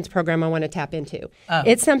assistance program I want to tap into.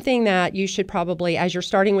 It's something that you should probably, as you're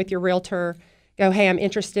starting with your realtor, go, hey, I'm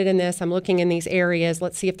interested in this. I'm looking in these areas.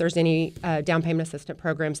 Let's see if there's any down payment assistance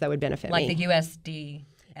programs that would benefit me. Like the USD.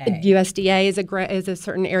 USDA is a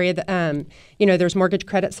certain area that, you know, there's mortgage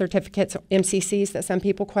credit certificates, MCCs, that some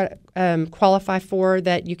people qualify for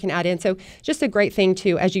that you can add in. So just a great thing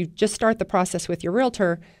to, as you just start the process with your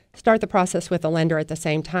realtor, start the process with a lender at the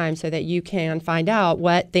same time so that you can find out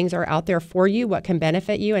what things are out there for you, what can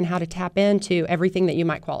benefit you, and how to tap into everything that you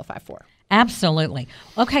might qualify for. Absolutely.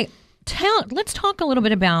 Okay, let's talk a little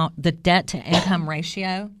bit about the debt to income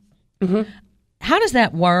ratio. Mm-hmm. How does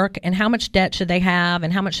that work, and how much debt should they have,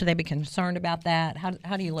 and how much should they be concerned about that?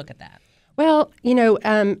 How do you look at that? Well, you know,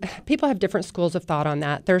 people have different schools of thought on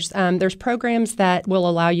that. There's programs that will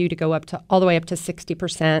allow you to go all the way up to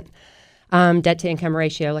 60% debt to income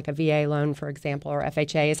ratio, like a VA loan, for example, or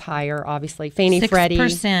FHA is higher. Obviously, Fannie, Freddie.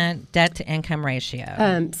 6% debt to income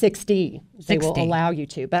ratio. 60. They will allow you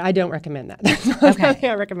to, but I don't recommend that. That's not something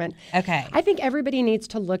I recommend. Okay. I think everybody needs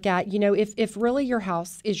to look at, you know, if really your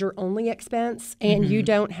house is your only expense and you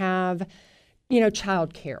don't have, you know,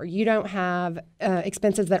 child care, you don't have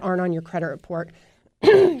expenses that aren't on your credit report,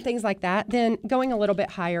 things like that, then going a little bit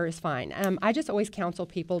higher is fine. I just always counsel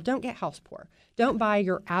people, don't get house poor. Don't buy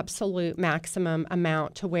your absolute maximum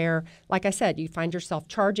amount to where, like I said, you find yourself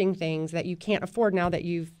charging things that you can't afford now that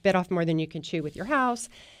you've bit off more than you can chew with your house,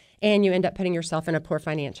 and you end up putting yourself in a poor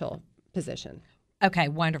financial position. Okay,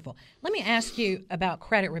 wonderful. Let me ask you about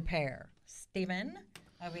credit repair. Stephen,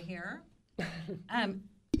 over here.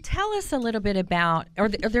 Tell us a little bit about, are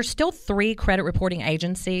there still 3 credit reporting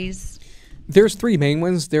agencies? There's 3 main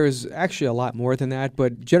ones. There's actually a lot more than that,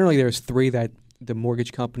 but generally there's 3 that the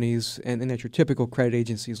mortgage companies and that your typical credit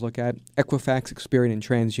agencies look at: Equifax, Experian, and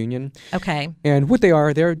TransUnion. Okay. And what they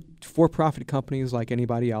are, they're for-profit companies like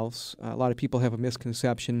anybody else. A lot of people have a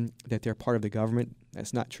misconception that they're part of the government.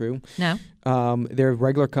 That's not true. No. They're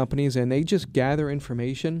regular companies, and they just gather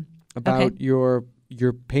information about your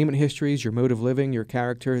payment histories, your mode of living, your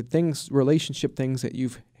character, things, relationship things that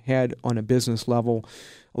you've had on a business level,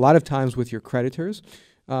 a lot of times with your creditors.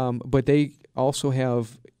 But they also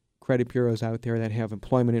have credit bureaus out there that have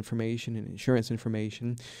employment information and insurance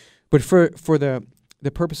information. But for the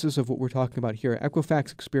purposes of what we're talking about here,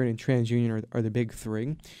 Equifax, Experian, and TransUnion are the big 3.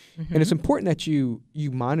 Mm-hmm. And it's important that you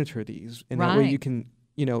monitor these. And that way you can,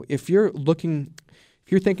 if you're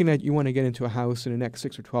thinking that you want to get into a house in the next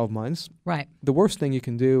 6 or 12 months, right, the worst thing you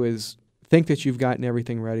can do is think that you've gotten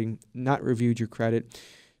everything ready, not reviewed your credit,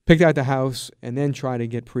 picked out the house, and then try to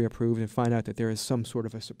get pre-approved and find out that there is some sort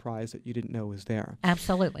of a surprise that you didn't know was there.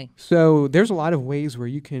 Absolutely. So there's a lot of ways where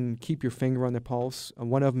you can keep your finger on the pulse.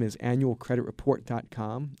 One of them is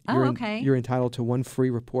annualcreditreport.com. You're entitled to 1 free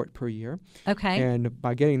report per year. Okay. And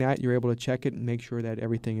by getting that, you're able to check it and make sure that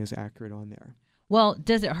everything is accurate on there. Well,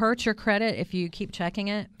 does it hurt your credit if you keep checking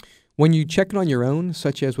it? When you check it on your own,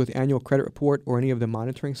 such as with Annual Credit Report or any of the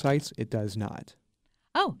monitoring sites, it does not.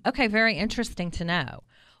 Oh, okay. Very interesting to know.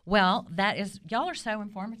 Well, y'all are so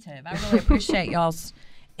informative. I really appreciate y'all's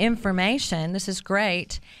information. This is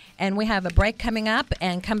great. And we have a break coming up,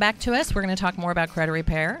 and come back to us. We're going to talk more about credit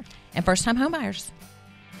repair and first-time homebuyers.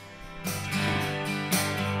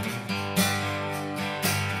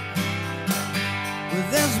 Well,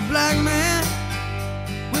 there's a black man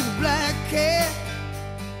with a black cat.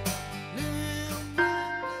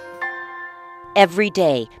 Every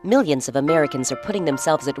day, millions of Americans are putting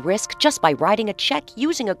themselves at risk just by writing a check,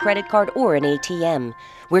 using a credit card, or an ATM.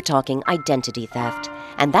 We're talking identity theft.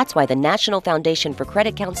 And that's why the National Foundation for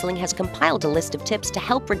Credit Counseling has compiled a list of tips to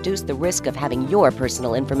help reduce the risk of having your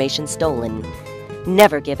personal information stolen.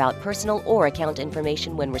 Never give out personal or account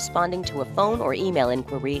information when responding to a phone or email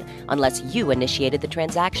inquiry unless you initiated the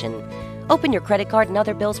transaction. Open your credit card and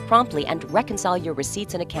other bills promptly and reconcile your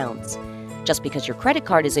receipts and accounts. Just because your credit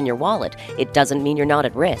card is in your wallet, it doesn't mean you're not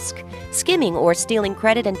at risk. Skimming or stealing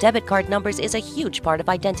credit and debit card numbers is a huge part of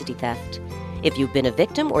identity theft. If you've been a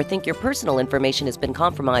victim or think your personal information has been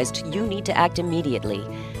compromised, you need to act immediately.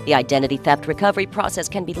 The identity theft recovery process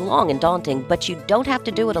can be long and daunting, but you don't have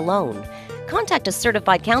to do it alone. Contact a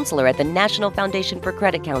certified counselor at the National Foundation for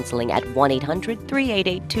Credit Counseling at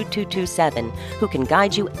 1-800-388-2227, who can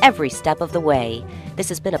guide you every step of the way. This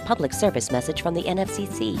has been a public service message from the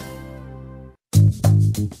NFCC.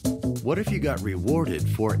 What if you got rewarded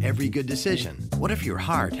for every good decision? What if your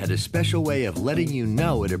heart had a special way of letting you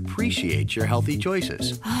know it appreciates your healthy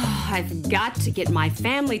choices? I've got to get my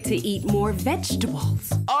family to eat more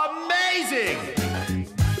vegetables. Amazing!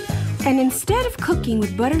 And instead of cooking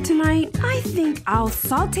with butter tonight, I think I'll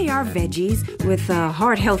saute our veggies with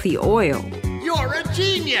heart-healthy oil. You're a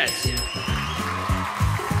genius!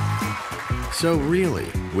 So really,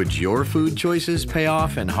 would your food choices pay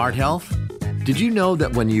off in heart health? Did you know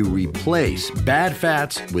that when you replace bad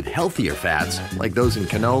fats with healthier fats, like those in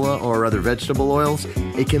canola or other vegetable oils,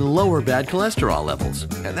 it can lower bad cholesterol levels,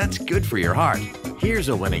 and that's good for your heart. Here's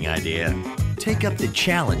a winning idea. Take up the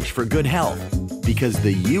challenge for good health, because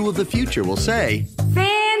the you of the future will say,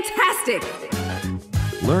 Fantastic!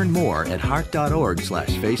 Learn more at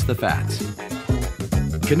heart.org/facethefats.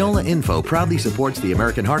 Canola Info proudly supports the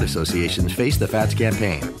American Heart Association's Face the Fats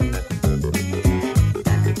campaign.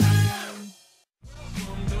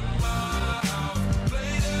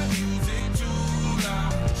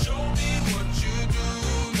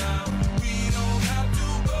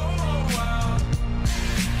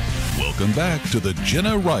 Welcome back to the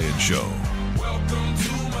Jenna Ryan Show.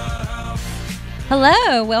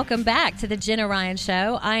 Hello, welcome back to the Jenna Ryan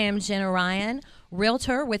Show. I am Jenna Ryan,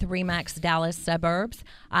 realtor with RE/MAX Dallas Suburbs.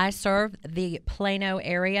 I serve the Plano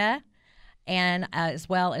area and as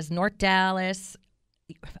well as North Dallas.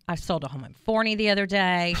 I sold a home in Forney the other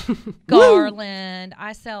day, Garland.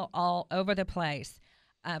 I sell all over the place.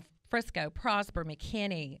 Frisco, Prosper,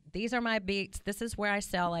 McKinney. These are my beats. This is where I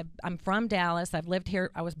sell. I'm from Dallas. I've lived here.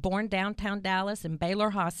 I was born downtown Dallas in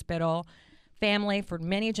Baylor Hospital. Family for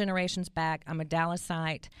many generations back. I'm a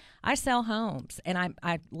Dallasite. I sell homes, and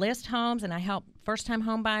I list homes, and I help first-time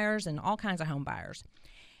home buyers and all kinds of home buyers.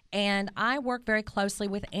 And I work very closely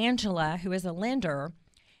with Angela, who is a lender,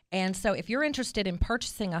 And so if you're interested in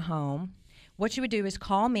purchasing a home, what you would do is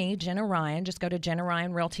call me, Jenna Ryan. Just go to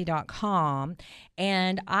JennaRyanRealty.com,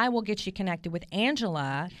 and I will get you connected with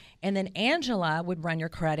Angela. And then Angela would run your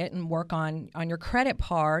credit and work on your credit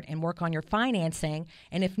part and work on your financing.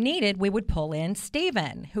 And if needed, we would pull in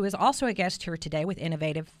Stephen, who is also a guest here today with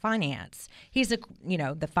Innovative Finance. He's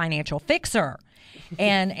the financial fixer.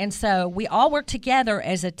 And so we all work together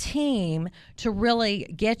as a team to really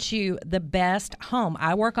get you the best home.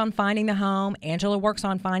 I work on finding the home, Angela works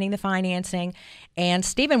on finding the financing, and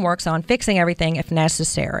Stephen works on fixing everything if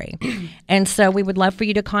necessary. And so we would love for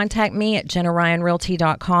you to contact me at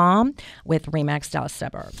JennaRyanRealty.com with RE/MAX Dallas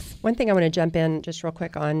Suburbs. One thing I want to jump in just real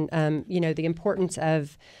quick on, the importance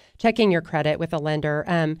of checking your credit with a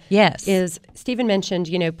lender. Yes. Is Stephen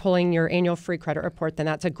mentioned, pulling your annual free credit report, then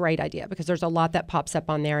that's a great idea because there's a lot that pops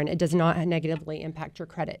up on there and it does not negatively impact your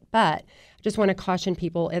credit. But I just want to caution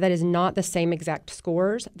people that is not the same exact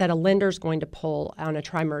scores that a lender's going to pull on a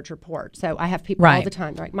tri-merge report. So I have people all the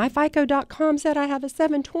time, like, my FICO.com said I have a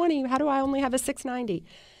 720. How do I only have a 690?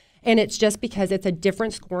 And it's just because it's a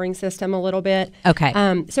different scoring system a little bit. Okay.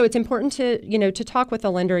 So it's important to talk with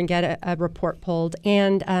a lender and get a report pulled.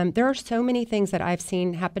 And there are so many things that I've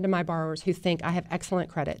seen happen to my borrowers who think I have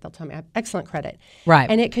excellent credit. They'll tell me I have excellent credit. Right.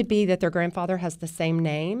 And it could be that their grandfather has the same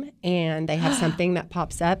name and they have something that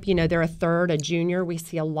pops up. They're a third, a junior. We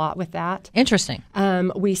see a lot with that. Interesting.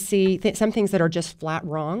 We see some things that are just flat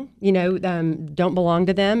wrong, don't belong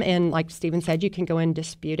to them. And like Stephen said, you can go and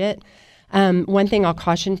dispute it. One thing I'll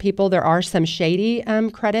caution people, there are some shady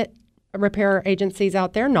credit repair agencies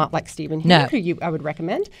out there, not like Stephen here, who I would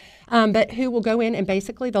recommend, but who will go in and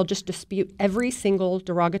basically they'll just dispute every single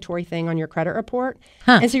derogatory thing on your credit report.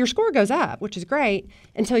 And so your score goes up, which is great,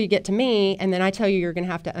 until you get to me, and then I tell you you're going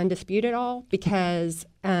to have to undispute it all because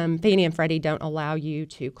Fannie and Freddie don't allow you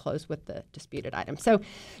to close with the disputed item. So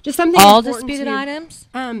just something all disputed items?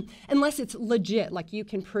 Unless it's legit, like you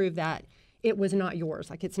can prove that it was not yours,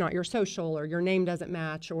 like it's not your social or your name doesn't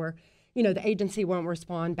match or, the agency won't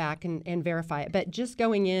respond back and verify it. But just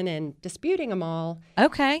going in and disputing them all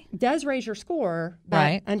does raise your score.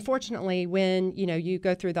 But unfortunately, when, you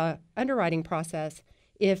go through the underwriting process,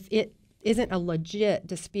 if it isn't a legit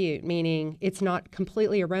dispute, meaning it's not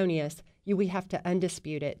completely erroneous, we have to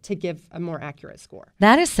undispute it to give a more accurate score.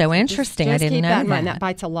 That is so interesting. Just I didn't keep know that in mind. That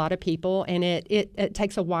bites a lot of people, and it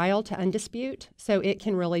takes a while to undispute, so it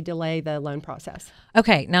can really delay the loan process.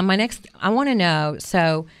 Okay, now I want to know,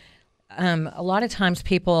 so a lot of times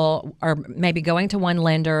people are maybe going to one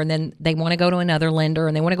lender, and then they want to go to another lender,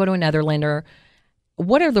 and they want to go to another lender.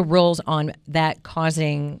 What are the rules on that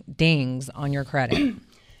causing dings on your credit?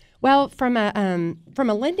 Well, from a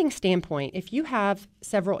lending standpoint, if you have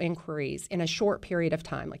several inquiries in a short period of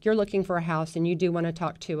time, like you're looking for a house and you do want to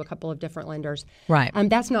talk to a couple of different lenders,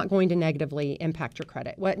 that's not going to negatively impact your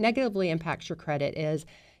credit. What negatively impacts your credit is,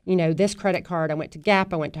 this credit card, I went to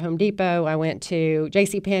Gap, I went to Home Depot, I went to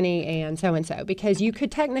JCPenney, and so, because you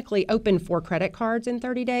could technically open 4 credit cards in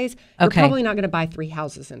 30 days. You're probably not going to buy 3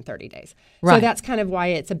 houses in 30 days. So that's kind of why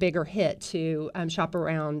it's a bigger hit to shop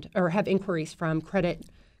around or have inquiries from credit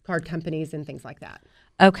card companies and things like that.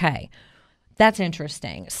 Okay. That's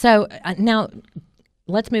interesting. So now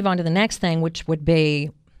let's move on to the next thing, which would be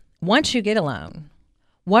once you get a loan,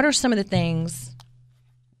 what are some of the things?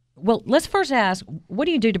 Well, let's first ask, what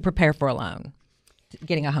do you do to prepare for a loan,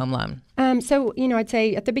 getting a home loan? So, I'd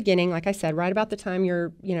say at the beginning, like I said, right about the time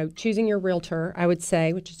you're, choosing your realtor, I would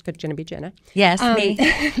say, which is going to be Jenna. Yes, me.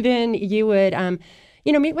 Then you would,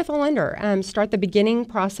 meet with a lender. Start the beginning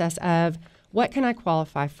process of, what can I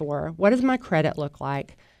qualify for? What does my credit look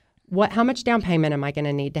like? How much down payment am I going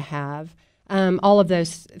to need to have? All of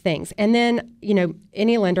those things. And then,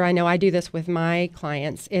 any lender, I know I do this with my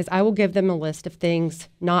clients, is I will give them a list of things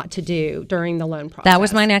not to do during the loan process. That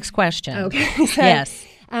was my next question. Okay. So, yes.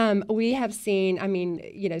 We have seen,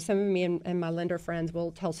 some of me and my lender friends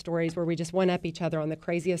will tell stories where we just one-up each other on the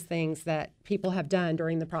craziest things that people have done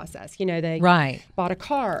during the process. They bought a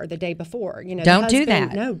car the day before. Don't do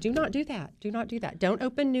that. No, do not do that. Do not do that. Don't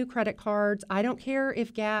open new credit cards. I don't care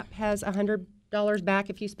if Gap has $100 back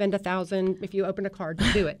if you spend $1,000. If you open a card,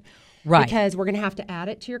 do it. Because we're going to have to add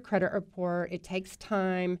it to your credit report. It takes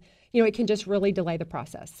time. It can just really delay the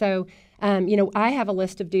process. So, I have a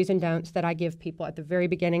list of do's and don'ts that I give people at the very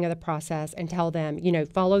beginning of the process and tell them,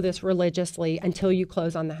 follow this religiously until you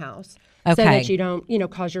close on the house. So that you don't,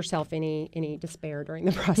 cause yourself any despair during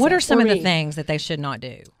the process. What are some of the things that they should not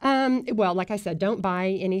do? Well, like I said, don't buy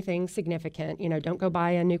anything significant. Don't go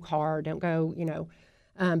buy a new car. Don't go,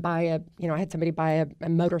 I had somebody buy a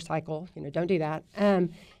motorcycle. Don't do that.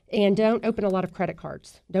 And don't open a lot of credit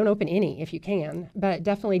cards. Don't open any if you can, but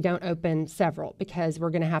definitely don't open several, because we're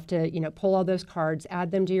going to have to, pull all those cards,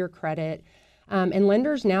 add them to your credit. And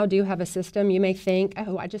lenders now do have a system. You may think,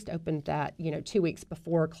 oh, I just opened that, 2 weeks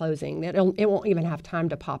before closing. It won't even have time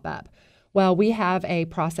to pop up. Well, we have a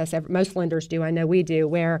process, most lenders do, I know we do,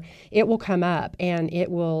 where it will come up and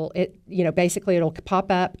basically it'll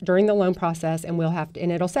pop up during the loan process, and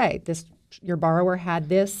and it'll say, your borrower had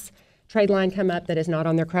this trade line come up that is not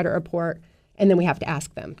on their credit report. And then we have to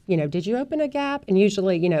ask them, did you open a Gap? And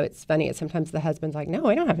usually, it's funny. Sometimes the husband's like, no,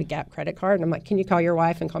 I don't have a Gap credit card. And I'm like, can you call your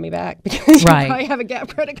wife and call me back? Because you probably have a Gap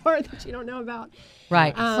credit card that you don't know about.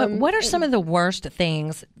 Right. What are some of the worst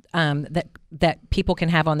things that people can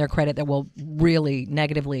have on their credit that will really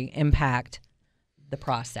negatively impact the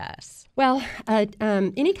process? Well,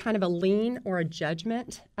 any kind of a lien or a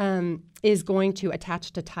judgment is going to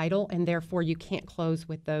attach to title, and therefore you can't close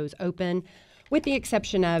with those open, with the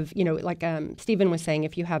exception of, like Stephen was saying,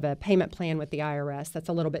 if you have a payment plan with the IRS, that's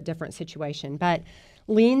a little bit different situation. But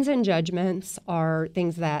liens and judgments are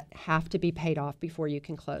things that have to be paid off before you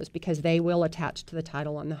can close, because they will attach to the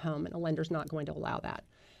title on the home, and a lender's not going to allow that.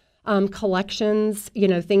 Collections,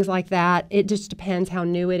 things like that. It just depends how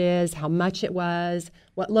new it is, how much it was,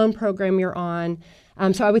 what loan program you're on.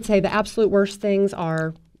 So I would say the absolute worst things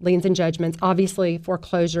are liens and judgments. Obviously,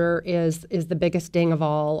 foreclosure is the biggest ding of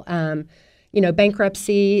all.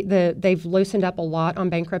 Bankruptcy, they've loosened up a lot on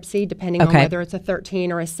bankruptcy, depending on whether it's a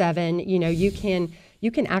 13 or a 7. You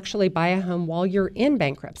can actually buy a home while you're in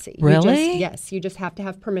bankruptcy. Really? Yes. You just have to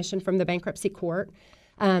have permission from the bankruptcy court.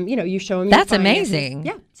 You show them. That's amazing.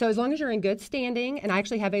 Yeah. So as long as you're in good standing, and I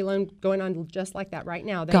actually have a loan going on just like that right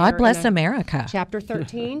now. God bless America. Chapter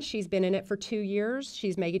 13. She's been in it for 2 years.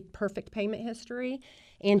 She's made perfect payment history,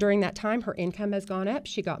 and during that time, her income has gone up.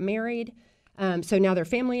 She got married, so now their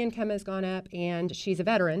family income has gone up, and she's a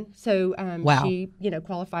veteran. So she,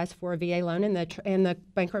 qualifies for a VA loan, and the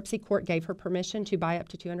bankruptcy court gave her permission to buy up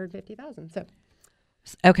to $250,000. So.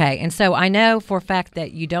 Okay, and so I know for a fact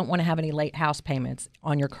that you don't want to have any late house payments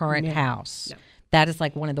on your current house. No. That is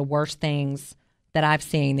like one of the worst things that I've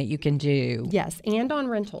seen that you can do. Yes, and on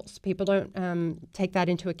rentals. People don't take that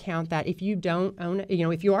into account, that if you don't own it,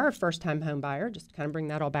 if you are a first-time home buyer, just kind of bring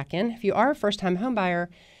that all back in. If you are a first-time home buyer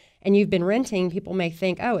and you've been renting, people may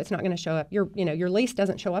think, oh, it's not going to show up. Your lease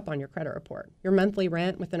doesn't show up on your credit report. Your monthly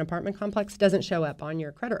rent with an apartment complex doesn't show up on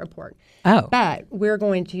your credit report. Oh. But we're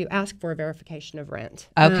going to ask for a verification of rent.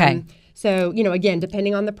 Okay. So, again,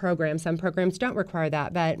 depending on the program, some programs don't require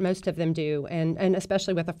that, but most of them do, and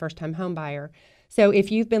especially with a first-time home buyer. So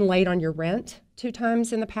if you've been late on your rent 2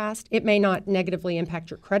 times in the past, it may not negatively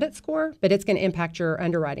impact your credit score, but it's going to impact your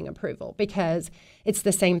underwriting approval, because it's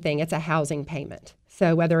the same thing. It's a housing payment.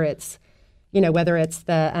 So whether it's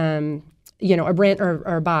the a rent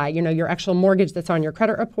or buy, your actual mortgage that's on your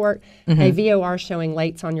credit report, a VOR showing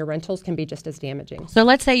lates on your rentals can be just as damaging. So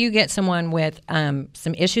let's say you get someone with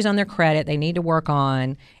some issues on their credit they need to work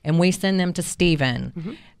on, and we send them to Stephen.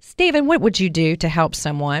 Mm-hmm. Stephen, what would you do to help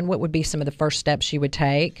someone? What would be some of the first steps you would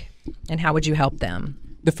take, and how would you help them?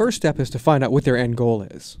 The first step is to find out what their end goal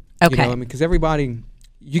is. Okay. Because everybody,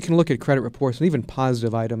 you can look at credit reports, and even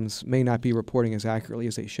positive items may not be reporting as accurately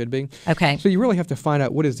as they should be. Okay. So you really have to find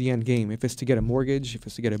out what is the end game. If it's to get a mortgage, if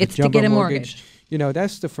it's to get a jumbo mortgage.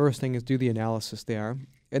 That's the first thing, is do the analysis there.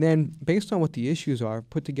 And then based on what the issues are,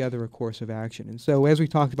 put together a course of action. And so as we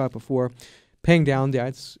talked about before, paying down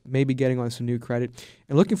debts, maybe getting on some new credit,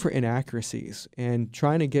 and looking for inaccuracies and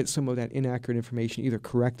trying to get some of that inaccurate information either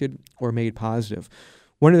corrected or made positive.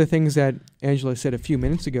 One of the things that Angela said a few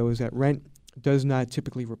minutes ago is that rent does not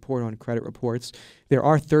typically report on credit reports. There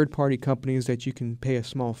are third-party companies that you can pay a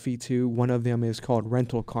small fee to. One of them is called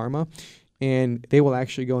Rental Karma, and they will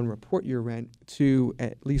actually go and report your rent to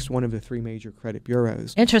at least one of the 3 major credit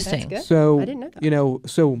bureaus. Interesting. That's good. So, I didn't know that.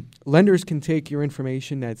 So lenders can take your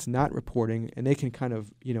information that's not reporting, and they can kind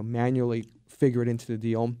of, manually figure it into the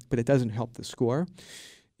deal, but it doesn't help the score.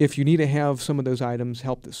 If you need to have some of those items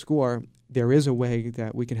help the score, there is a way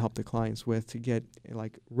that we can help the clients with to get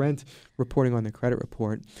like rent reporting on the credit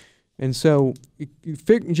report. And so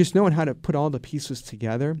just knowing how to put all the pieces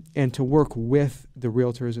together and to work with the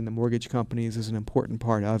realtors and the mortgage companies is an important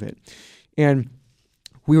part of it. And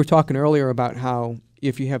we were talking earlier about how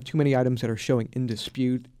if you have too many items that are showing in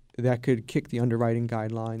dispute, that could kick the underwriting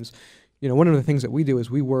guidelines. One of the things that we do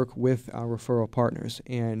is we work with our referral partners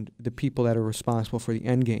and the people that are responsible for the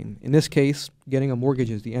end game. In this case, getting a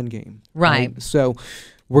mortgage is the end game. Right. So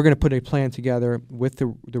we're going to put a plan together with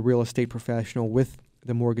the real estate professional, with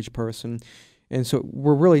the mortgage person, And so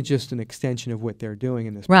we're really just an extension of what they're doing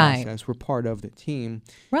in this Right. process. We're part of the team.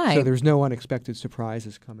 Right. So there's no unexpected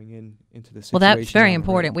surprises coming into the situation. Well, that's very down the road.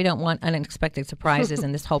 important. We don't want unexpected surprises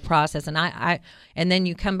in this whole process. And and then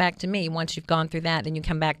you come back to me once you've gone through that. Then you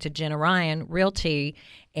come back to Jenna Ryan Realty,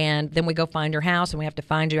 and then we go find your house, and we have to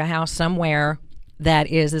find you a house somewhere that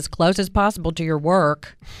is as close as possible to your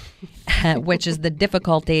work, which is the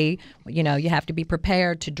difficulty. You know, you have to be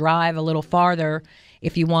prepared to drive a little farther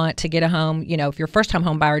if you want to get a home. You know, if you're a first-time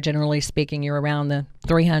home buyer, generally speaking, you're around the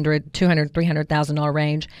 $300,000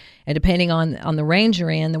 range. And depending on the range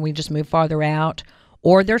you're in, then we just move farther out.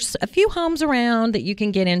 Or there's a few homes around that you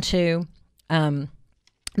can get into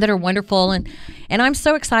that are wonderful. And I'm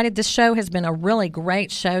so excited. This show has been a really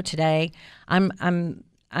great show today. I'm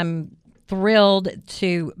thrilled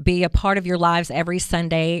to be a part of your lives every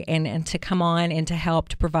Sunday and to come on and to help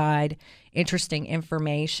to provide interesting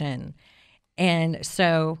information. And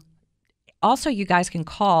so also you guys can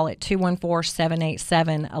call at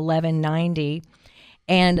 214-787-1190.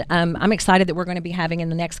 And I'm excited that we're going to be having in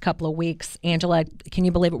the next couple of weeks, Angela, can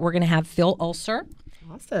you believe it? We're going to have Phil Ulcer.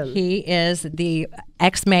 Awesome. He is the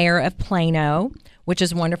ex-mayor of Plano, which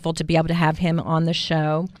is wonderful to be able to have him on the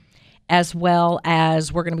show, as well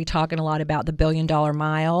as we're going to be talking a lot about the $1 Billion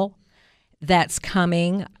Mile that's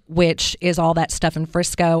coming, which is all that stuff in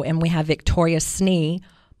Frisco. And we have Victoria Snee,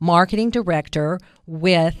 marketing director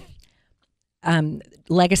with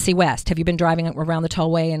Legacy West. Have you been driving around the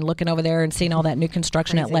tollway and looking over there and seeing all that new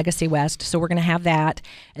construction at Legacy West? So we're going to have that.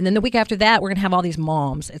 And then the week after that, we're going to have all these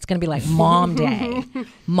moms. It's going to be like Mom Day.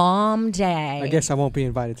 Mom Day. I guess I won't be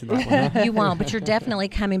invited to that one. Huh? You won't, but you're definitely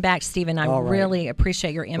coming back, Stephen. I really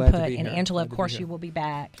appreciate your input. And Angela, of course, you will be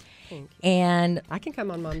back. Thank you. And I can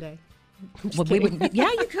come on Mom Day. Well,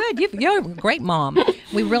 yeah, you could. You're a great mom.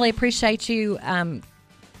 We really appreciate you. And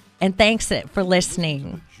thanks for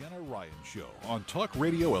listening. Jenna Ryan Show on Talk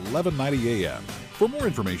Radio 1190 AM. For more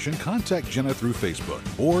information, contact Jenna through Facebook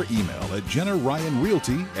or email at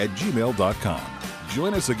jennaryanrealty@gmail.com.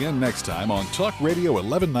 Join us again next time on Talk Radio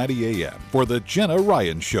 1190 AM for the Jenna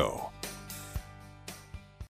Ryan Show.